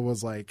 One that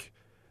was like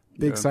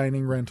big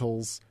signing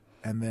rentals,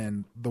 and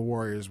then the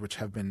Warriors, which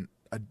have been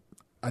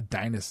a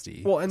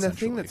dynasty. well, and the thing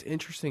essentially. that's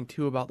interesting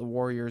too about the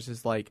Warriors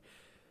is like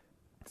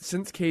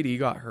since KD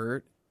got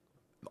hurt,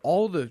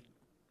 all the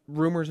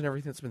rumors and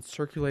everything that's been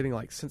circulating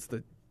like since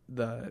the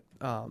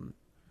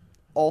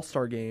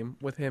All-Star game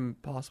with him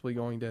possibly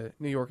going to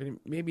New York and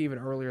maybe even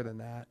earlier than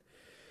that.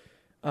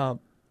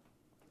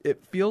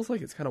 It feels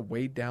like it's kind of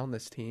weighed down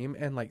this team,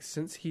 and like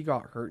since he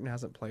got hurt and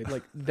hasn't played,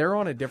 like they're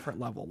on a different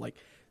level. Like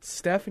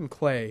Steph and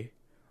Clay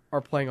are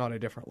playing on a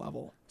different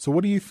level. So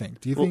what do you think?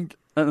 Do you think?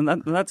 And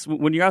that's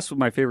when you asked what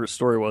my favorite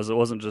story was. It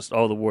wasn't just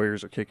the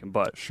Warriors are kicking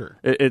butt. Sure.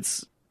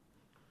 It's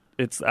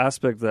the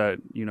aspect that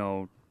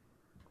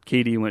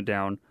KD went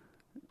down,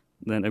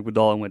 then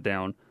Iguodala went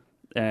down,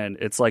 and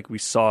it's like we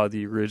saw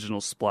the original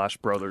Splash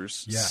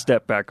Brothers Yeah.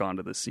 step back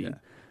onto the scene.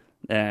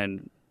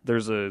 And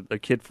there's a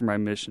kid from my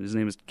mission. His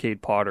name is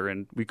Cade Potter,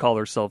 and we call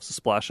ourselves the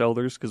Splash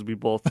Elders because we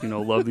both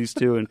love these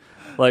two. And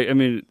like I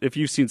mean, if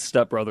you've seen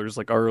Step Brothers,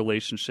 like our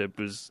relationship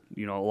is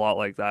a lot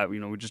like that. We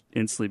just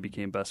instantly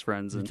became best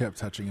friends. He And kept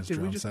touching his Did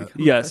we drum just set.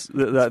 become- yes,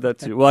 that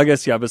too. Well, I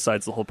guess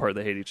besides the whole part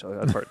they hate each other,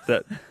 that part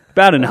that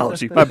bad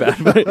analogy, my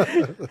bad.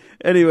 But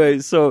anyway,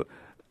 so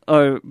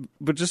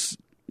but just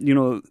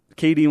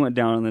KD went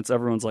down, and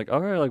everyone's like,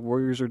 all right, like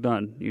Warriors are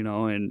done,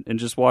 and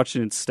just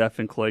watching Steph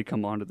and Clay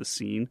come onto the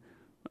scene,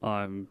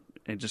 and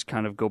just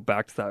kind of go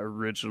back to that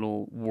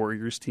original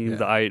Warriors team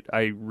that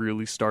I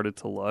really started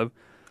to love.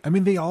 I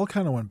mean, they all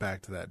kind of went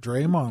back to that.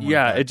 Draymond. Went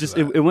Yeah, back it to just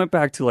that. it went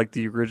back to like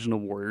the original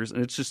Warriors,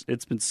 and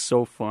it's been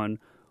so fun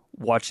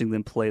watching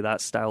them play that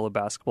style of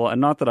basketball.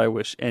 And not that I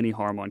wish any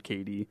harm on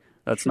KD,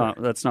 That's not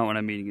what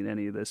I'm meaning in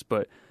any of this,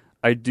 but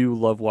I do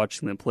love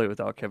watching them play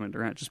without Kevin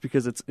Durant, just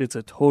because it's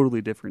a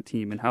totally different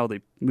team, and how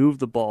they move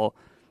the ball,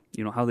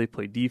 how they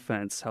play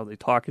defense, how they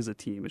talk as a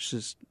team. It's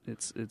just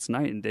it's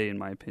night and day in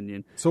my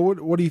opinion. So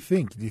what do you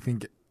think? Do you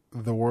think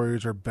the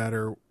Warriors are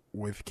better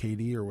with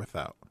KD or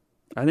without?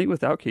 I think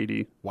without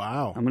KD.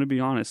 Wow. I'm going to be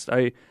honest.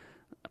 I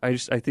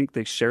think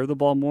they share the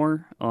ball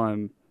more,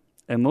 and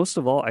most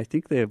of all, I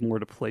think they have more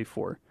to play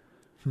for.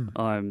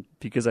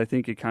 Because I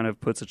think it kind of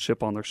puts a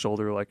chip on their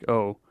shoulder, like,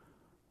 oh,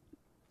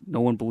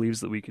 no one believes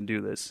that we can do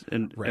this.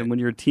 And when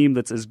you're a team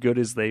that's as good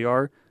as they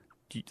are,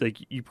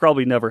 you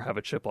probably never have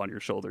a chip on your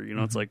shoulder.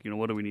 It's like,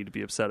 what do we need to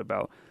be upset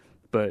about?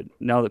 But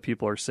now that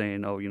people are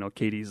saying, oh,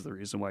 KD's the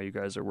reason why you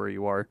guys are where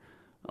you are,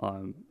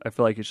 I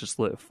feel like it's just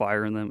lit a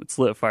fire in them. It's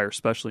lit a fire,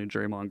 especially in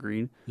Draymond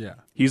Green. Yeah.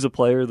 He's a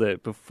player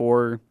that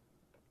before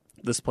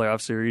this playoff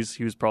series,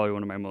 he was probably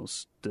one of my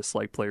most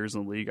disliked players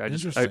in the league.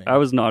 I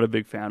was not a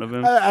big fan of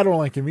him. I don't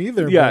like him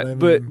either. Yeah,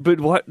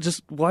 but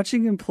just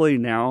watching him play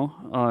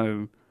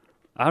now,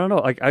 I don't know.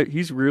 Like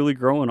he's really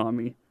growing on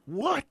me.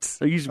 What?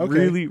 He's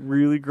really,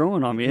 really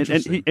growing on me,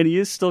 and he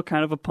is still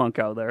kind of a punk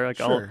out there. Like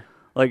sure.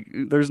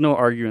 There's no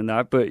arguing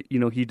that. But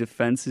he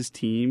defends his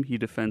team. He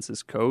defends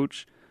his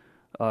coach.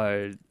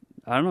 I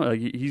don't know. Like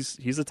he's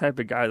the type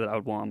of guy that I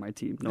would want on my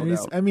team. No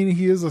doubt. I mean,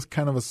 he is a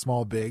kind of a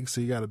small big, so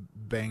you got to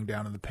bang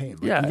down in the paint.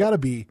 Yeah, you got to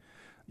be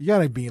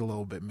a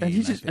little bit mean.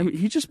 And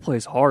he just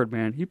plays hard,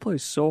 man. He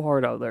plays so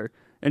hard out there.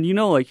 And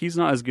he's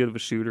not as good of a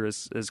shooter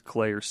as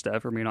Clay or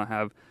Steph, or may not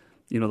have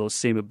those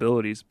same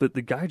abilities. But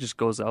the guy just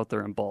goes out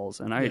there and balls,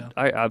 and I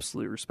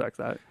absolutely respect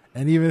that.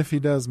 And even if he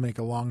does make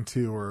a long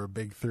two or a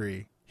big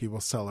three, he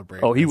will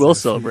celebrate. Oh, he will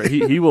celebrate.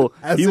 He will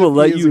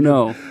let you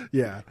know.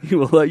 Yeah. He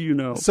will let you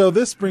know. So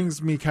this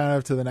brings me kind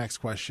of to the next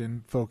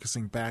question,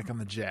 focusing back on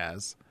the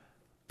Jazz.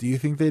 Do you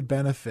think they'd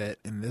benefit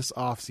in this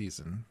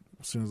offseason,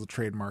 as soon as the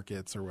trade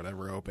markets or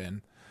whatever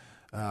open,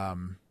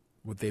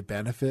 would they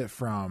benefit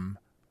from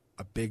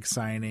a big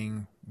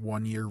signing,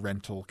 1-year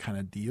rental kind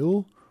of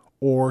deal,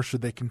 or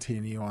should they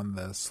continue on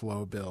the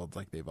slow build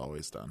like they've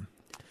always done?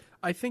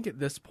 I think at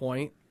this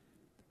point,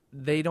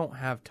 they don't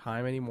have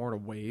time anymore to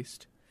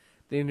waste.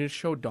 They need to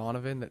show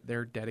Donovan that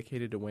they're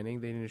dedicated to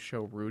winning. They need to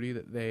show Rudy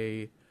that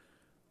they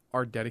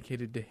are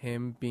dedicated to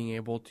him being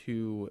able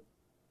to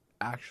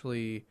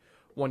actually,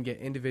 one, get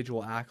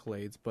individual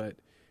accolades, but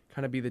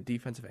kind of be the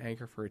defensive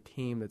anchor for a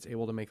team that's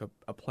able to make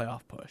a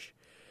playoff push.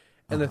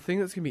 And the thing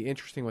that's going to be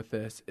interesting with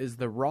this is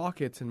the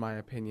Rockets, in my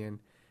opinion,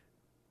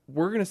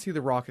 we're going to see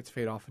the Rockets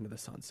fade off into the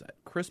sunset.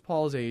 Chris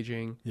Paul is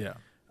aging. Yeah.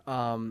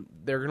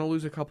 They're going to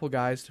lose a couple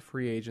guys to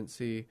free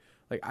agency.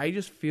 I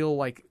just feel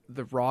like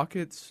the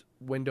Rockets'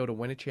 window to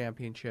win a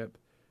championship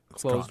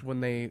closed when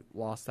they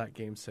lost that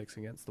Game 6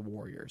 against the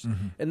Warriors.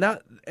 Mm-hmm.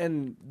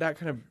 And that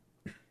kind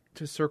of,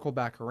 to circle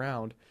back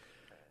around,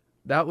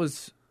 that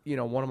was,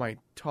 one of my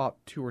top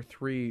 2 or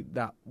 3,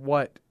 that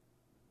what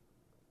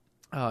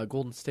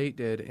Golden State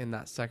did in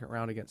that second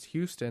round against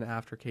Houston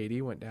after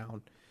KD went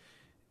down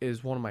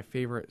is one of my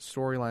favorite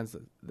storylines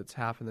that's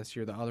happened this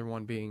year. The other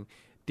one being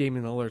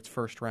Damian Lillard's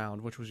first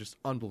round, which was just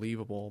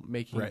unbelievable,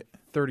 making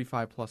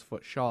 35-plus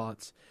foot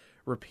shots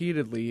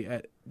repeatedly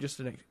at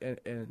just an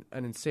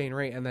insane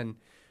rate. And then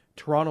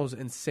Toronto's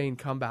insane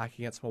comeback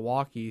against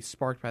Milwaukee,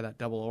 sparked by that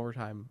double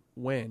overtime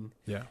win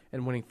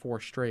and winning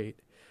 4 straight.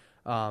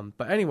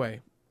 But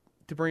anyway,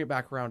 to bring it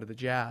back around to the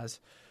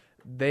Jazz,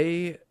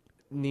 they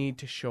need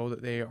to show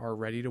that they are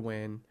ready to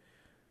win,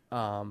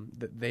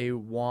 that they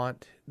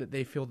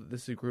feel that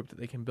this is a group that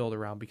they can build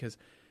around, because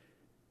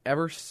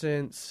ever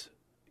since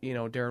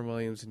Darren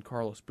Williams and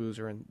Carlos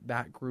Boozer and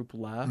that group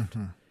left,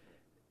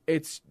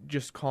 it's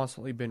just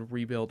constantly been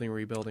rebuilding.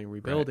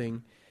 Right.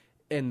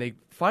 And they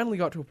finally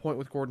got to a point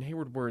with Gordon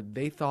Hayward where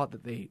they thought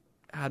that they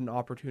had an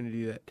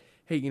opportunity that,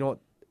 hey, you know what,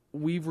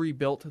 we've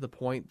rebuilt to the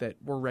point that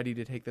we're ready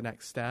to take the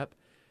next step.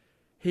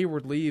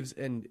 Hayward leaves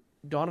and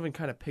Donovan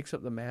kind of picks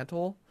up the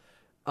mantle,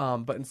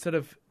 but instead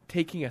of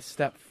taking a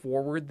step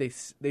forward,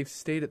 they've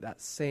stayed at that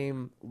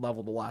same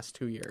level the last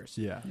 2 years.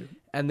 Yeah.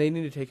 And they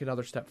need to take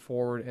another step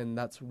forward, and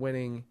that's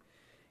winning,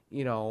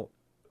 4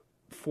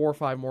 or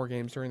 5 more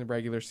games during the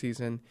regular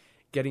season,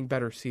 getting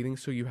better seating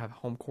so you have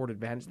home court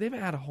advantage. They haven't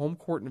had a home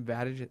court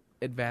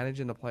advantage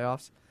in the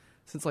playoffs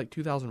since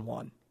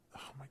 2001. Oh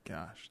my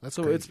gosh. That's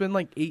so crazy. It's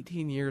been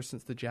 18 years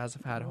since the Jazz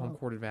have had home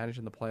court advantage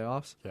in the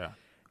playoffs. Yeah.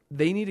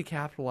 They need to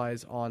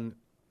capitalize on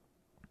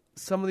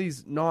some of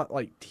these, not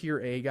tier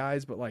A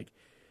guys, but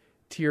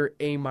tier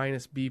A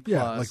minus B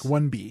plus. Yeah,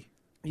 1B.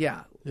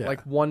 Yeah,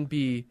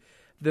 1B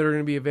that are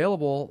going to be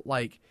available.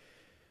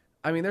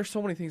 There's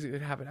so many things that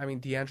could happen.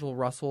 D'Angelo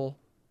Russell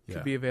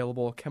could be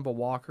available. Kemba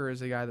Walker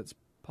is a guy that's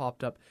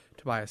popped up.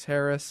 Tobias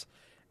Harris.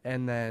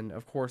 And then,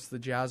 of course, the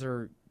Jazz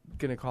are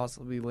going to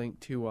constantly be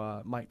linked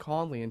to Mike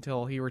Conley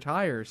until he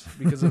retires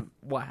because of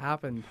what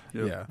happened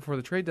before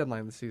the trade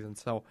deadline this season.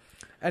 So,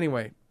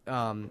 anyway,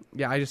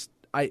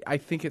 I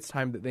think it's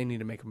time that they need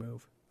to make a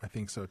move. I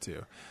think so,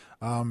 too.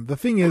 The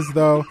thing is,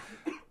 though,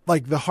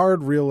 the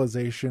hard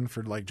realization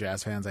for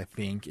Jazz fans, I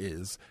think,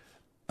 is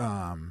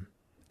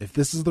if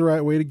this is the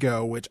right way to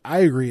go, which I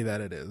agree that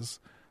it is,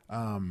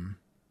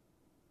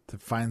 to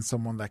find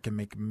someone that can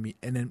make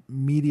an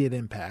immediate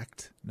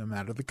impact, no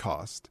matter the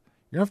cost,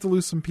 you're going to have to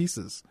lose some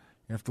pieces.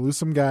 You have to lose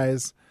some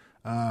guys.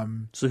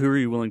 So who are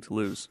you willing to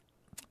lose?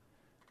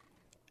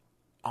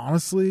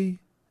 Honestly,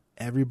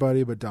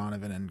 everybody but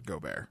Donovan and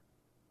Gobert.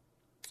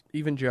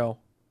 Even Joe.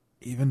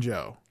 Even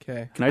Joe.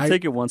 Okay. Can I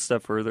take it one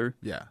step further?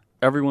 Yeah.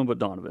 Everyone but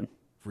Donovan.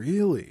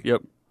 Really?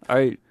 Yep.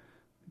 I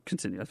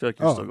continue. I feel like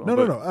you're still going.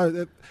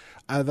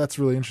 No. That's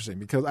really interesting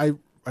because I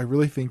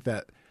really think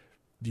that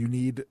you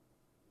need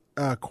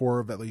a core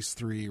of at least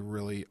 3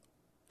 really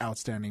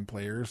outstanding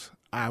players.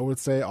 I would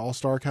say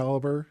all-star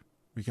caliber.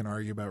 We can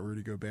argue about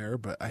Rudy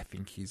Gobert, but I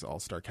think he's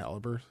all-star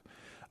caliber.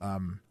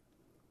 And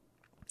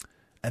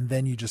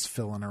then you just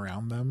fill in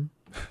around them.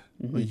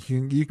 Mm-hmm. Like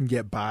you can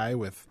get by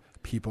with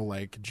people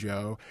like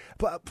Joe.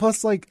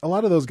 Plus, like, a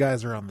lot of those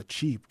guys are on the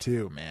cheap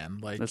too, man.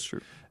 Like, That's true.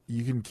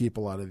 You can keep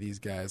a lot of these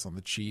guys on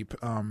the cheap.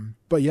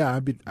 But yeah,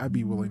 I'd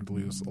be willing to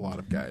lose a lot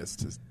of guys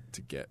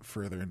to get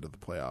further into the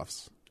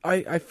playoffs.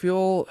 I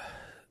feel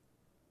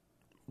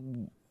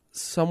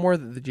somewhere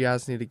that the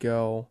Jazz need to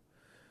go.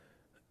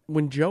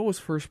 When Joe was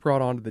first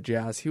brought onto the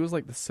Jazz, he was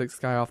like the 6th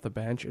guy off the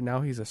bench, and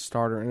now he's a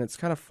starter. And it's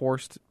kind of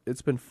forced.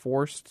 It's been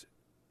forced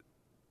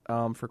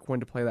for Quinn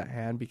to play that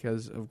hand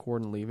because of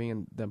Gordon leaving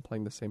and them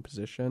playing the same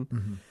position.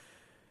 Mm-hmm.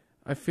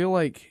 I feel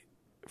like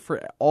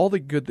for all the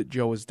good that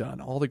Joe has done,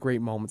 all the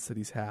great moments that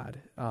he's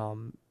had,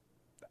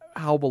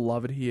 how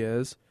beloved he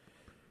is,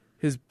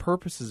 his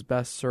purpose is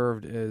best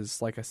served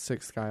as like a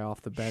 6th guy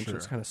off the bench Sure.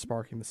 that's kind of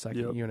sparking the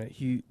second Yep.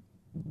 unit.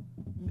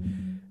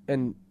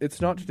 And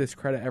it's not to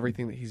discredit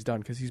everything that he's done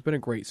because he's been a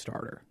great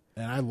starter.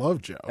 And I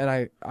love Joe.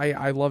 And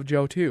I love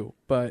Joe too.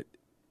 But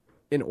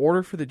in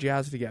order for the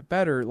Jazz to get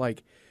better,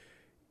 like,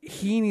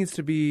 he needs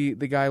to be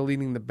the guy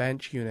leading the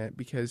bench unit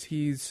because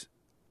he's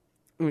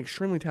an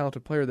extremely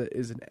talented player that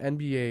is an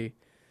NBA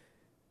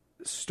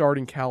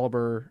starting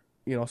caliber,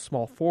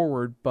 small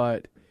forward.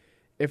 But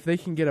if they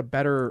can get a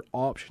better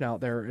option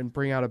out there and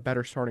bring out a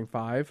better starting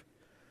 5,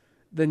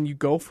 then you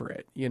go for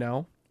it,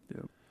 Yeah.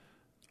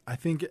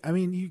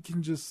 you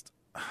can just,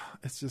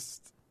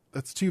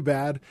 it's too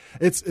bad.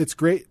 It's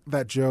great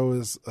that Joe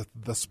is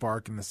the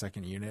spark in the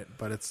second unit,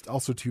 but it's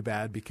also too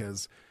bad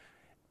because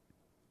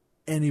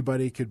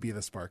anybody could be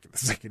the spark in the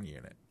second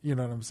unit. You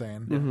know what I'm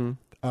saying?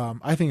 Mm-hmm.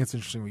 I think it's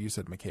interesting what you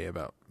said, McKay,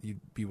 about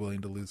you'd be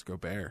willing to lose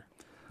Gobert.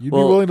 You'd be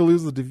willing to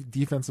lose the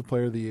defensive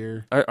player of the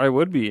year. I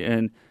would be.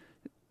 And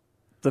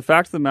the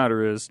fact of the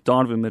matter is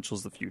Donovan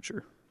Mitchell's the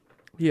future.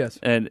 Yes.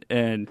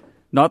 And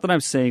not that I'm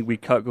saying we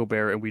cut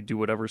Gobert and we do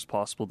whatever's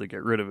possible to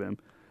get rid of him,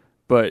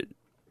 but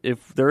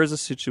if there is a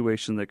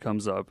situation that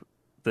comes up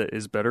that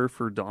is better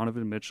for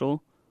Donovan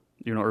Mitchell,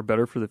 or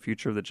better for the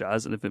future of the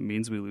Jazz, and if it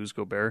means we lose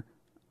Gobert,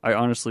 I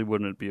honestly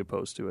wouldn't be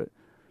opposed to it.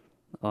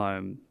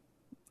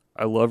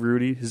 I love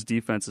Rudy. His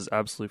defense is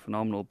absolutely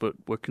phenomenal, but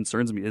what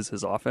concerns me is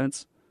his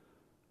offense,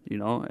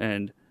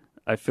 and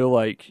I feel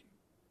like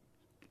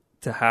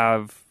to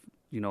have,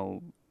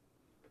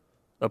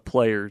 a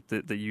player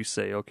that you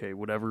say, okay,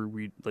 whatever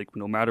we like,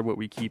 no matter what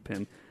we keep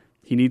him,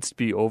 he needs to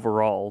be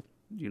overall,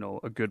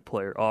 a good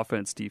player,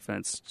 offense,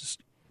 defense,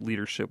 just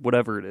leadership,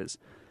 whatever it is.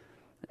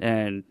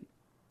 And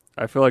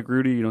I feel like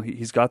Rudy,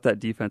 he's got that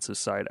defensive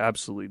side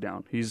absolutely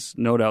down. He's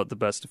no doubt the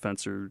best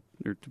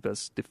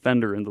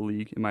defender in the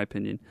league, in my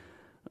opinion.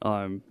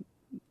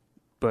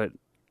 But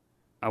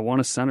I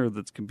want a center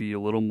that can be a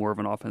little more of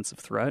an offensive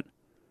threat.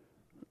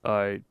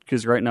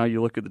 Because right now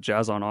you look at the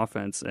Jazz on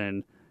offense,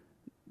 and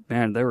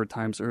man, there were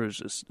times where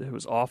it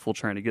was awful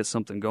trying to get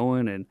something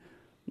going,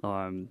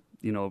 and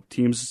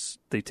teams,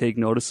 they take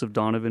notice of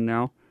Donovan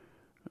now.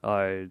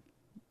 They're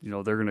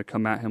going to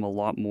come at him a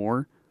lot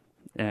more,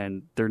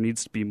 and there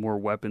needs to be more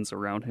weapons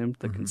around him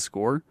that can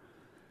score.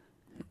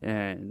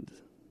 And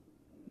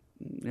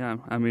yeah,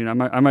 I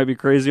might be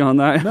crazy on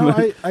that. No,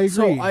 I agree.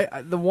 So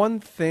the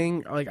one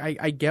thing, like,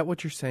 I get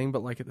what you're saying,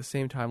 but like at the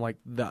same time, like,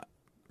 the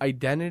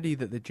identity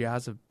that the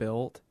Jazz have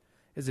built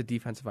is a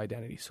defensive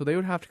identity. So they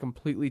would have to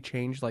completely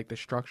change like the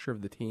structure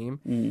of the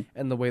team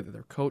and the way that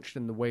they're coached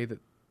and the way that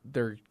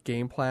their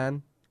game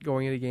plan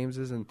going into games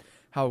is and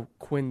how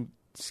Quinn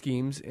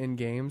schemes in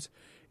games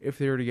if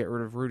they were to get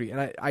rid of Rudy.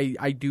 And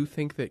I do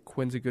think that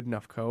Quinn's a good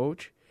enough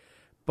coach,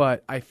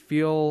 but I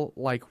feel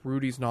like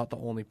Rudy's not the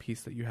only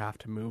piece that you have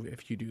to move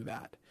if you do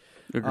that.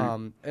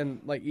 Agreed.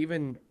 And like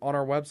even on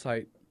our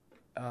website,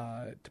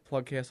 to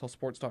plug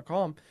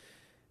KSLSports.com,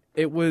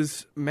 it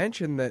was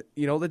mentioned that,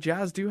 the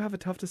Jazz do have a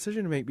tough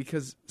decision to make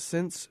because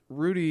since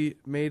Rudy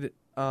made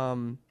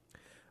an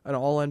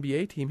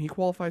All-NBA team, he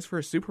qualifies for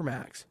a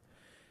Supermax.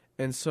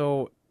 And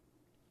so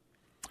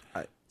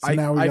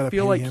now we I gotta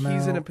feel pay like him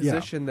he's in a out.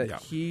 position Yeah.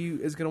 that he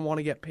is going to want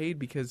to get paid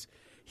because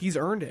he's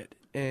earned it.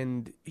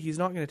 And he's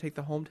not going to take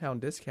the hometown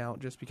discount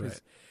just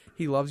because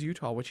he loves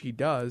Utah, which he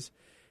does.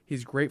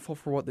 He's grateful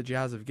for what the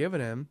Jazz have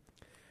given him.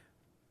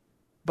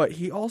 But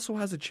he also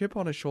has a chip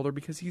on his shoulder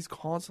because he's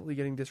constantly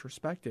getting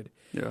disrespected.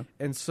 Yeah.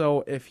 And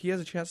so if he has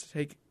a chance to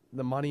take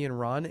the money and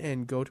run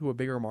and go to a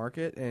bigger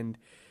market and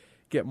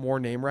get more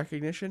name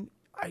recognition,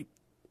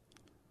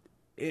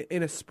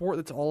 in a sport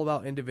that's all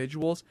about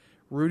individuals,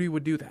 Rudy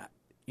would do that.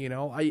 You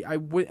know, I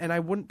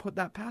wouldn't put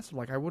that past him.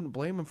 Like, I wouldn't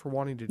blame him for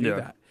wanting to do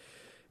that.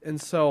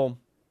 And so,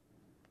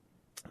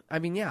 I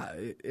mean, yeah,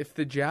 if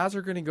the Jazz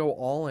are going to go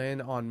all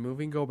in on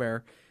moving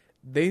Gobert,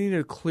 they need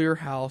to clear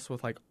house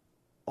with like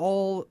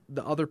all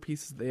the other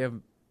pieces they have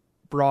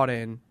brought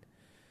in,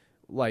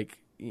 like,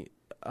 you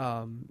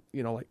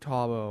know, like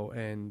Tabo,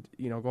 and,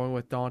 you know, going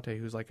with Dante,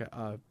 who's like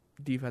a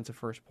defensive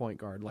first point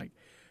guard. Like,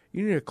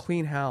 you need a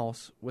clean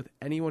house with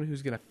anyone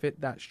who's going to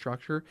fit that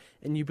structure,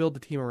 and you build the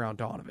team around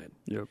Donovan.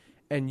 Yep.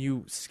 And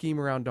you scheme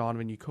around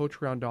Donovan, you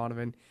coach around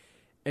Donovan,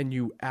 and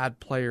you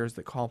add players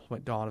that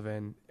complement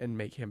Donovan and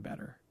make him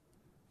better.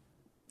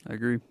 I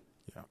agree.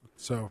 Yeah.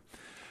 So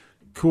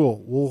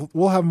cool.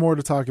 We'll have more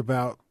to talk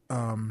about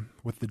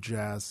with the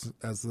Jazz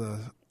as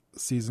the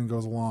season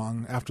goes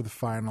along, after the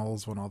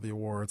finals, when all the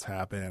awards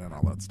happen and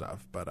all that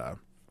stuff. But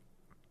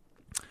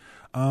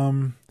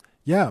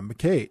yeah,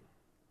 McKay,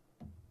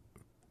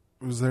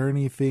 was there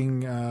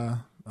anything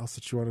else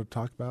that you wanted to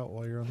talk about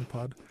while you're on the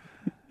pod?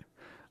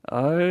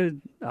 I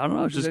don't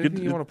know. It's just good.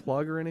 You want to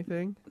plug or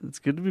anything? It's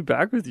good to be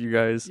back with you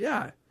guys.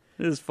 Yeah,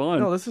 it is fun.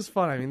 No, this is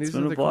fun. I mean, these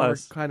are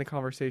the kind of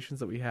conversations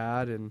that we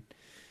had, and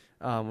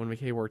when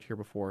McKay worked here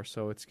before,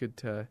 so it's good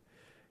to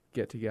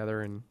get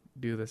together and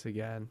do this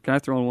again. Can I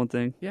throw in one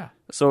thing? Yeah.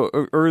 So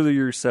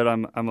earlier you said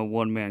I'm a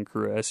one man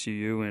crew at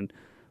SUU, and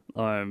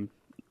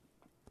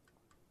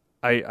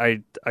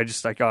I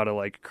gotta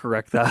like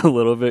correct that a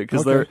little bit,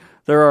 because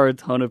there are a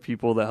ton of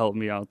people that help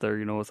me out there.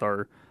 You know, with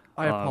our.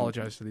 I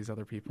apologize to these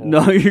other people.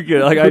 No, you're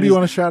good. Like, Who do you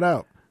want to shout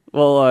out?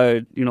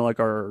 Well, you know, like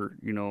our,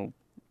 you know,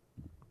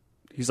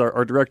 he's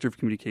our director of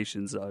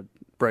communications,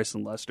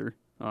 Bryson Lester.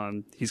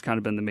 He's kind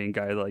of been the main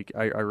guy like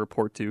I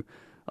report to.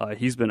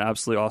 He's been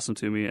absolutely awesome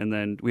to me. And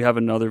then we have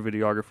another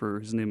videographer.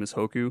 His name is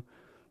Hoku.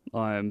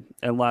 And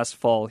last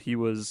fall he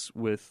was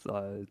with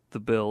the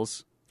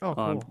Bills,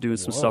 doing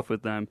some stuff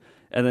with them.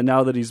 And then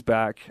now that he's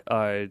back,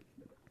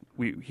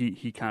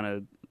 he kind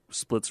of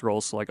splits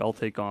roles. So like I'll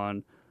take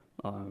on,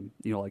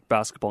 you know, like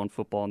basketball and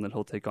football, and then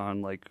he'll take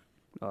on like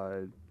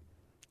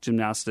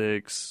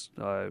gymnastics,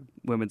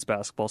 women's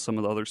basketball, some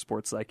of the other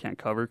sports that I can't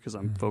cover because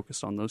I'm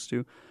focused on those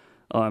two.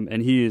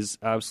 And he is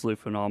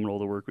absolutely phenomenal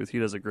to work with. He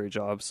does a great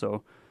job.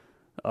 So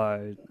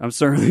I'm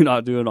certainly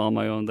not doing it on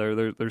my own.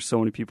 There's so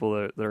many people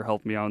that are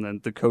helping me out, and then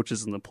the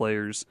coaches and the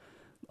players,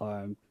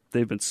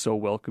 they've been so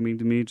welcoming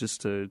to me.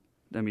 To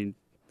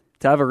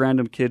have a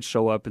random kid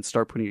show up and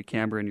start putting a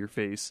camera in your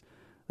face,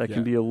 that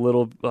can be a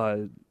little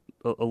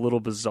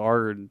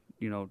bizarre and,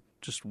 you know,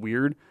 just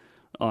weird.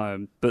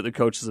 But the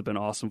coaches have been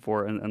awesome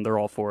for it, and they're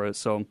all for it.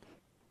 So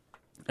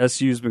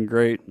SU's been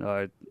great.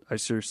 I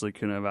seriously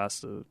couldn't have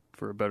asked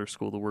for a better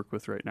school to work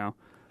with right now.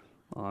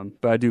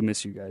 But I do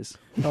miss you guys.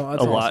 Oh,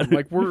 that's a lot.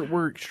 Like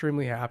we're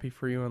extremely happy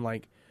for you, and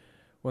like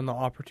when the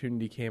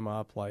opportunity came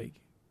up, like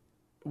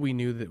we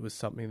knew that it was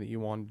something that you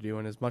wanted to do,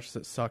 and as much as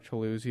it sucked to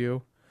lose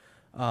you,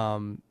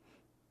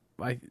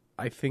 I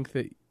think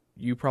that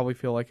you probably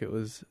feel like it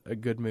was a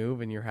good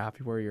move, and you're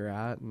happy where you're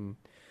at. And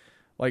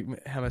like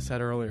Hema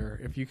said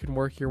earlier, if you can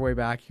work your way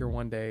back here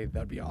one day,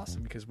 that'd be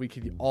awesome, because we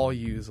could all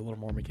use a little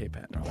more McKay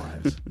Pett in our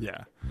lives.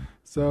 Yeah.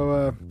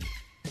 So,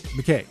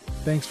 McKay,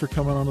 thanks for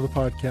coming onto the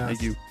podcast.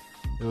 Thank you.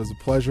 It was a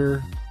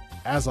pleasure,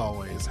 as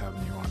always,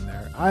 having you on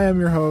there. I am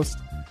your host,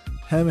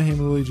 Hema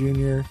Hamluli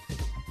Jr.,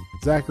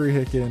 Zachary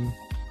Hicken.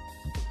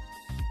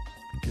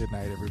 Good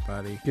night,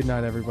 everybody. Good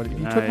night, everybody.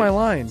 You took my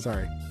line.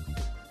 Sorry.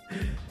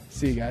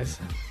 See you guys.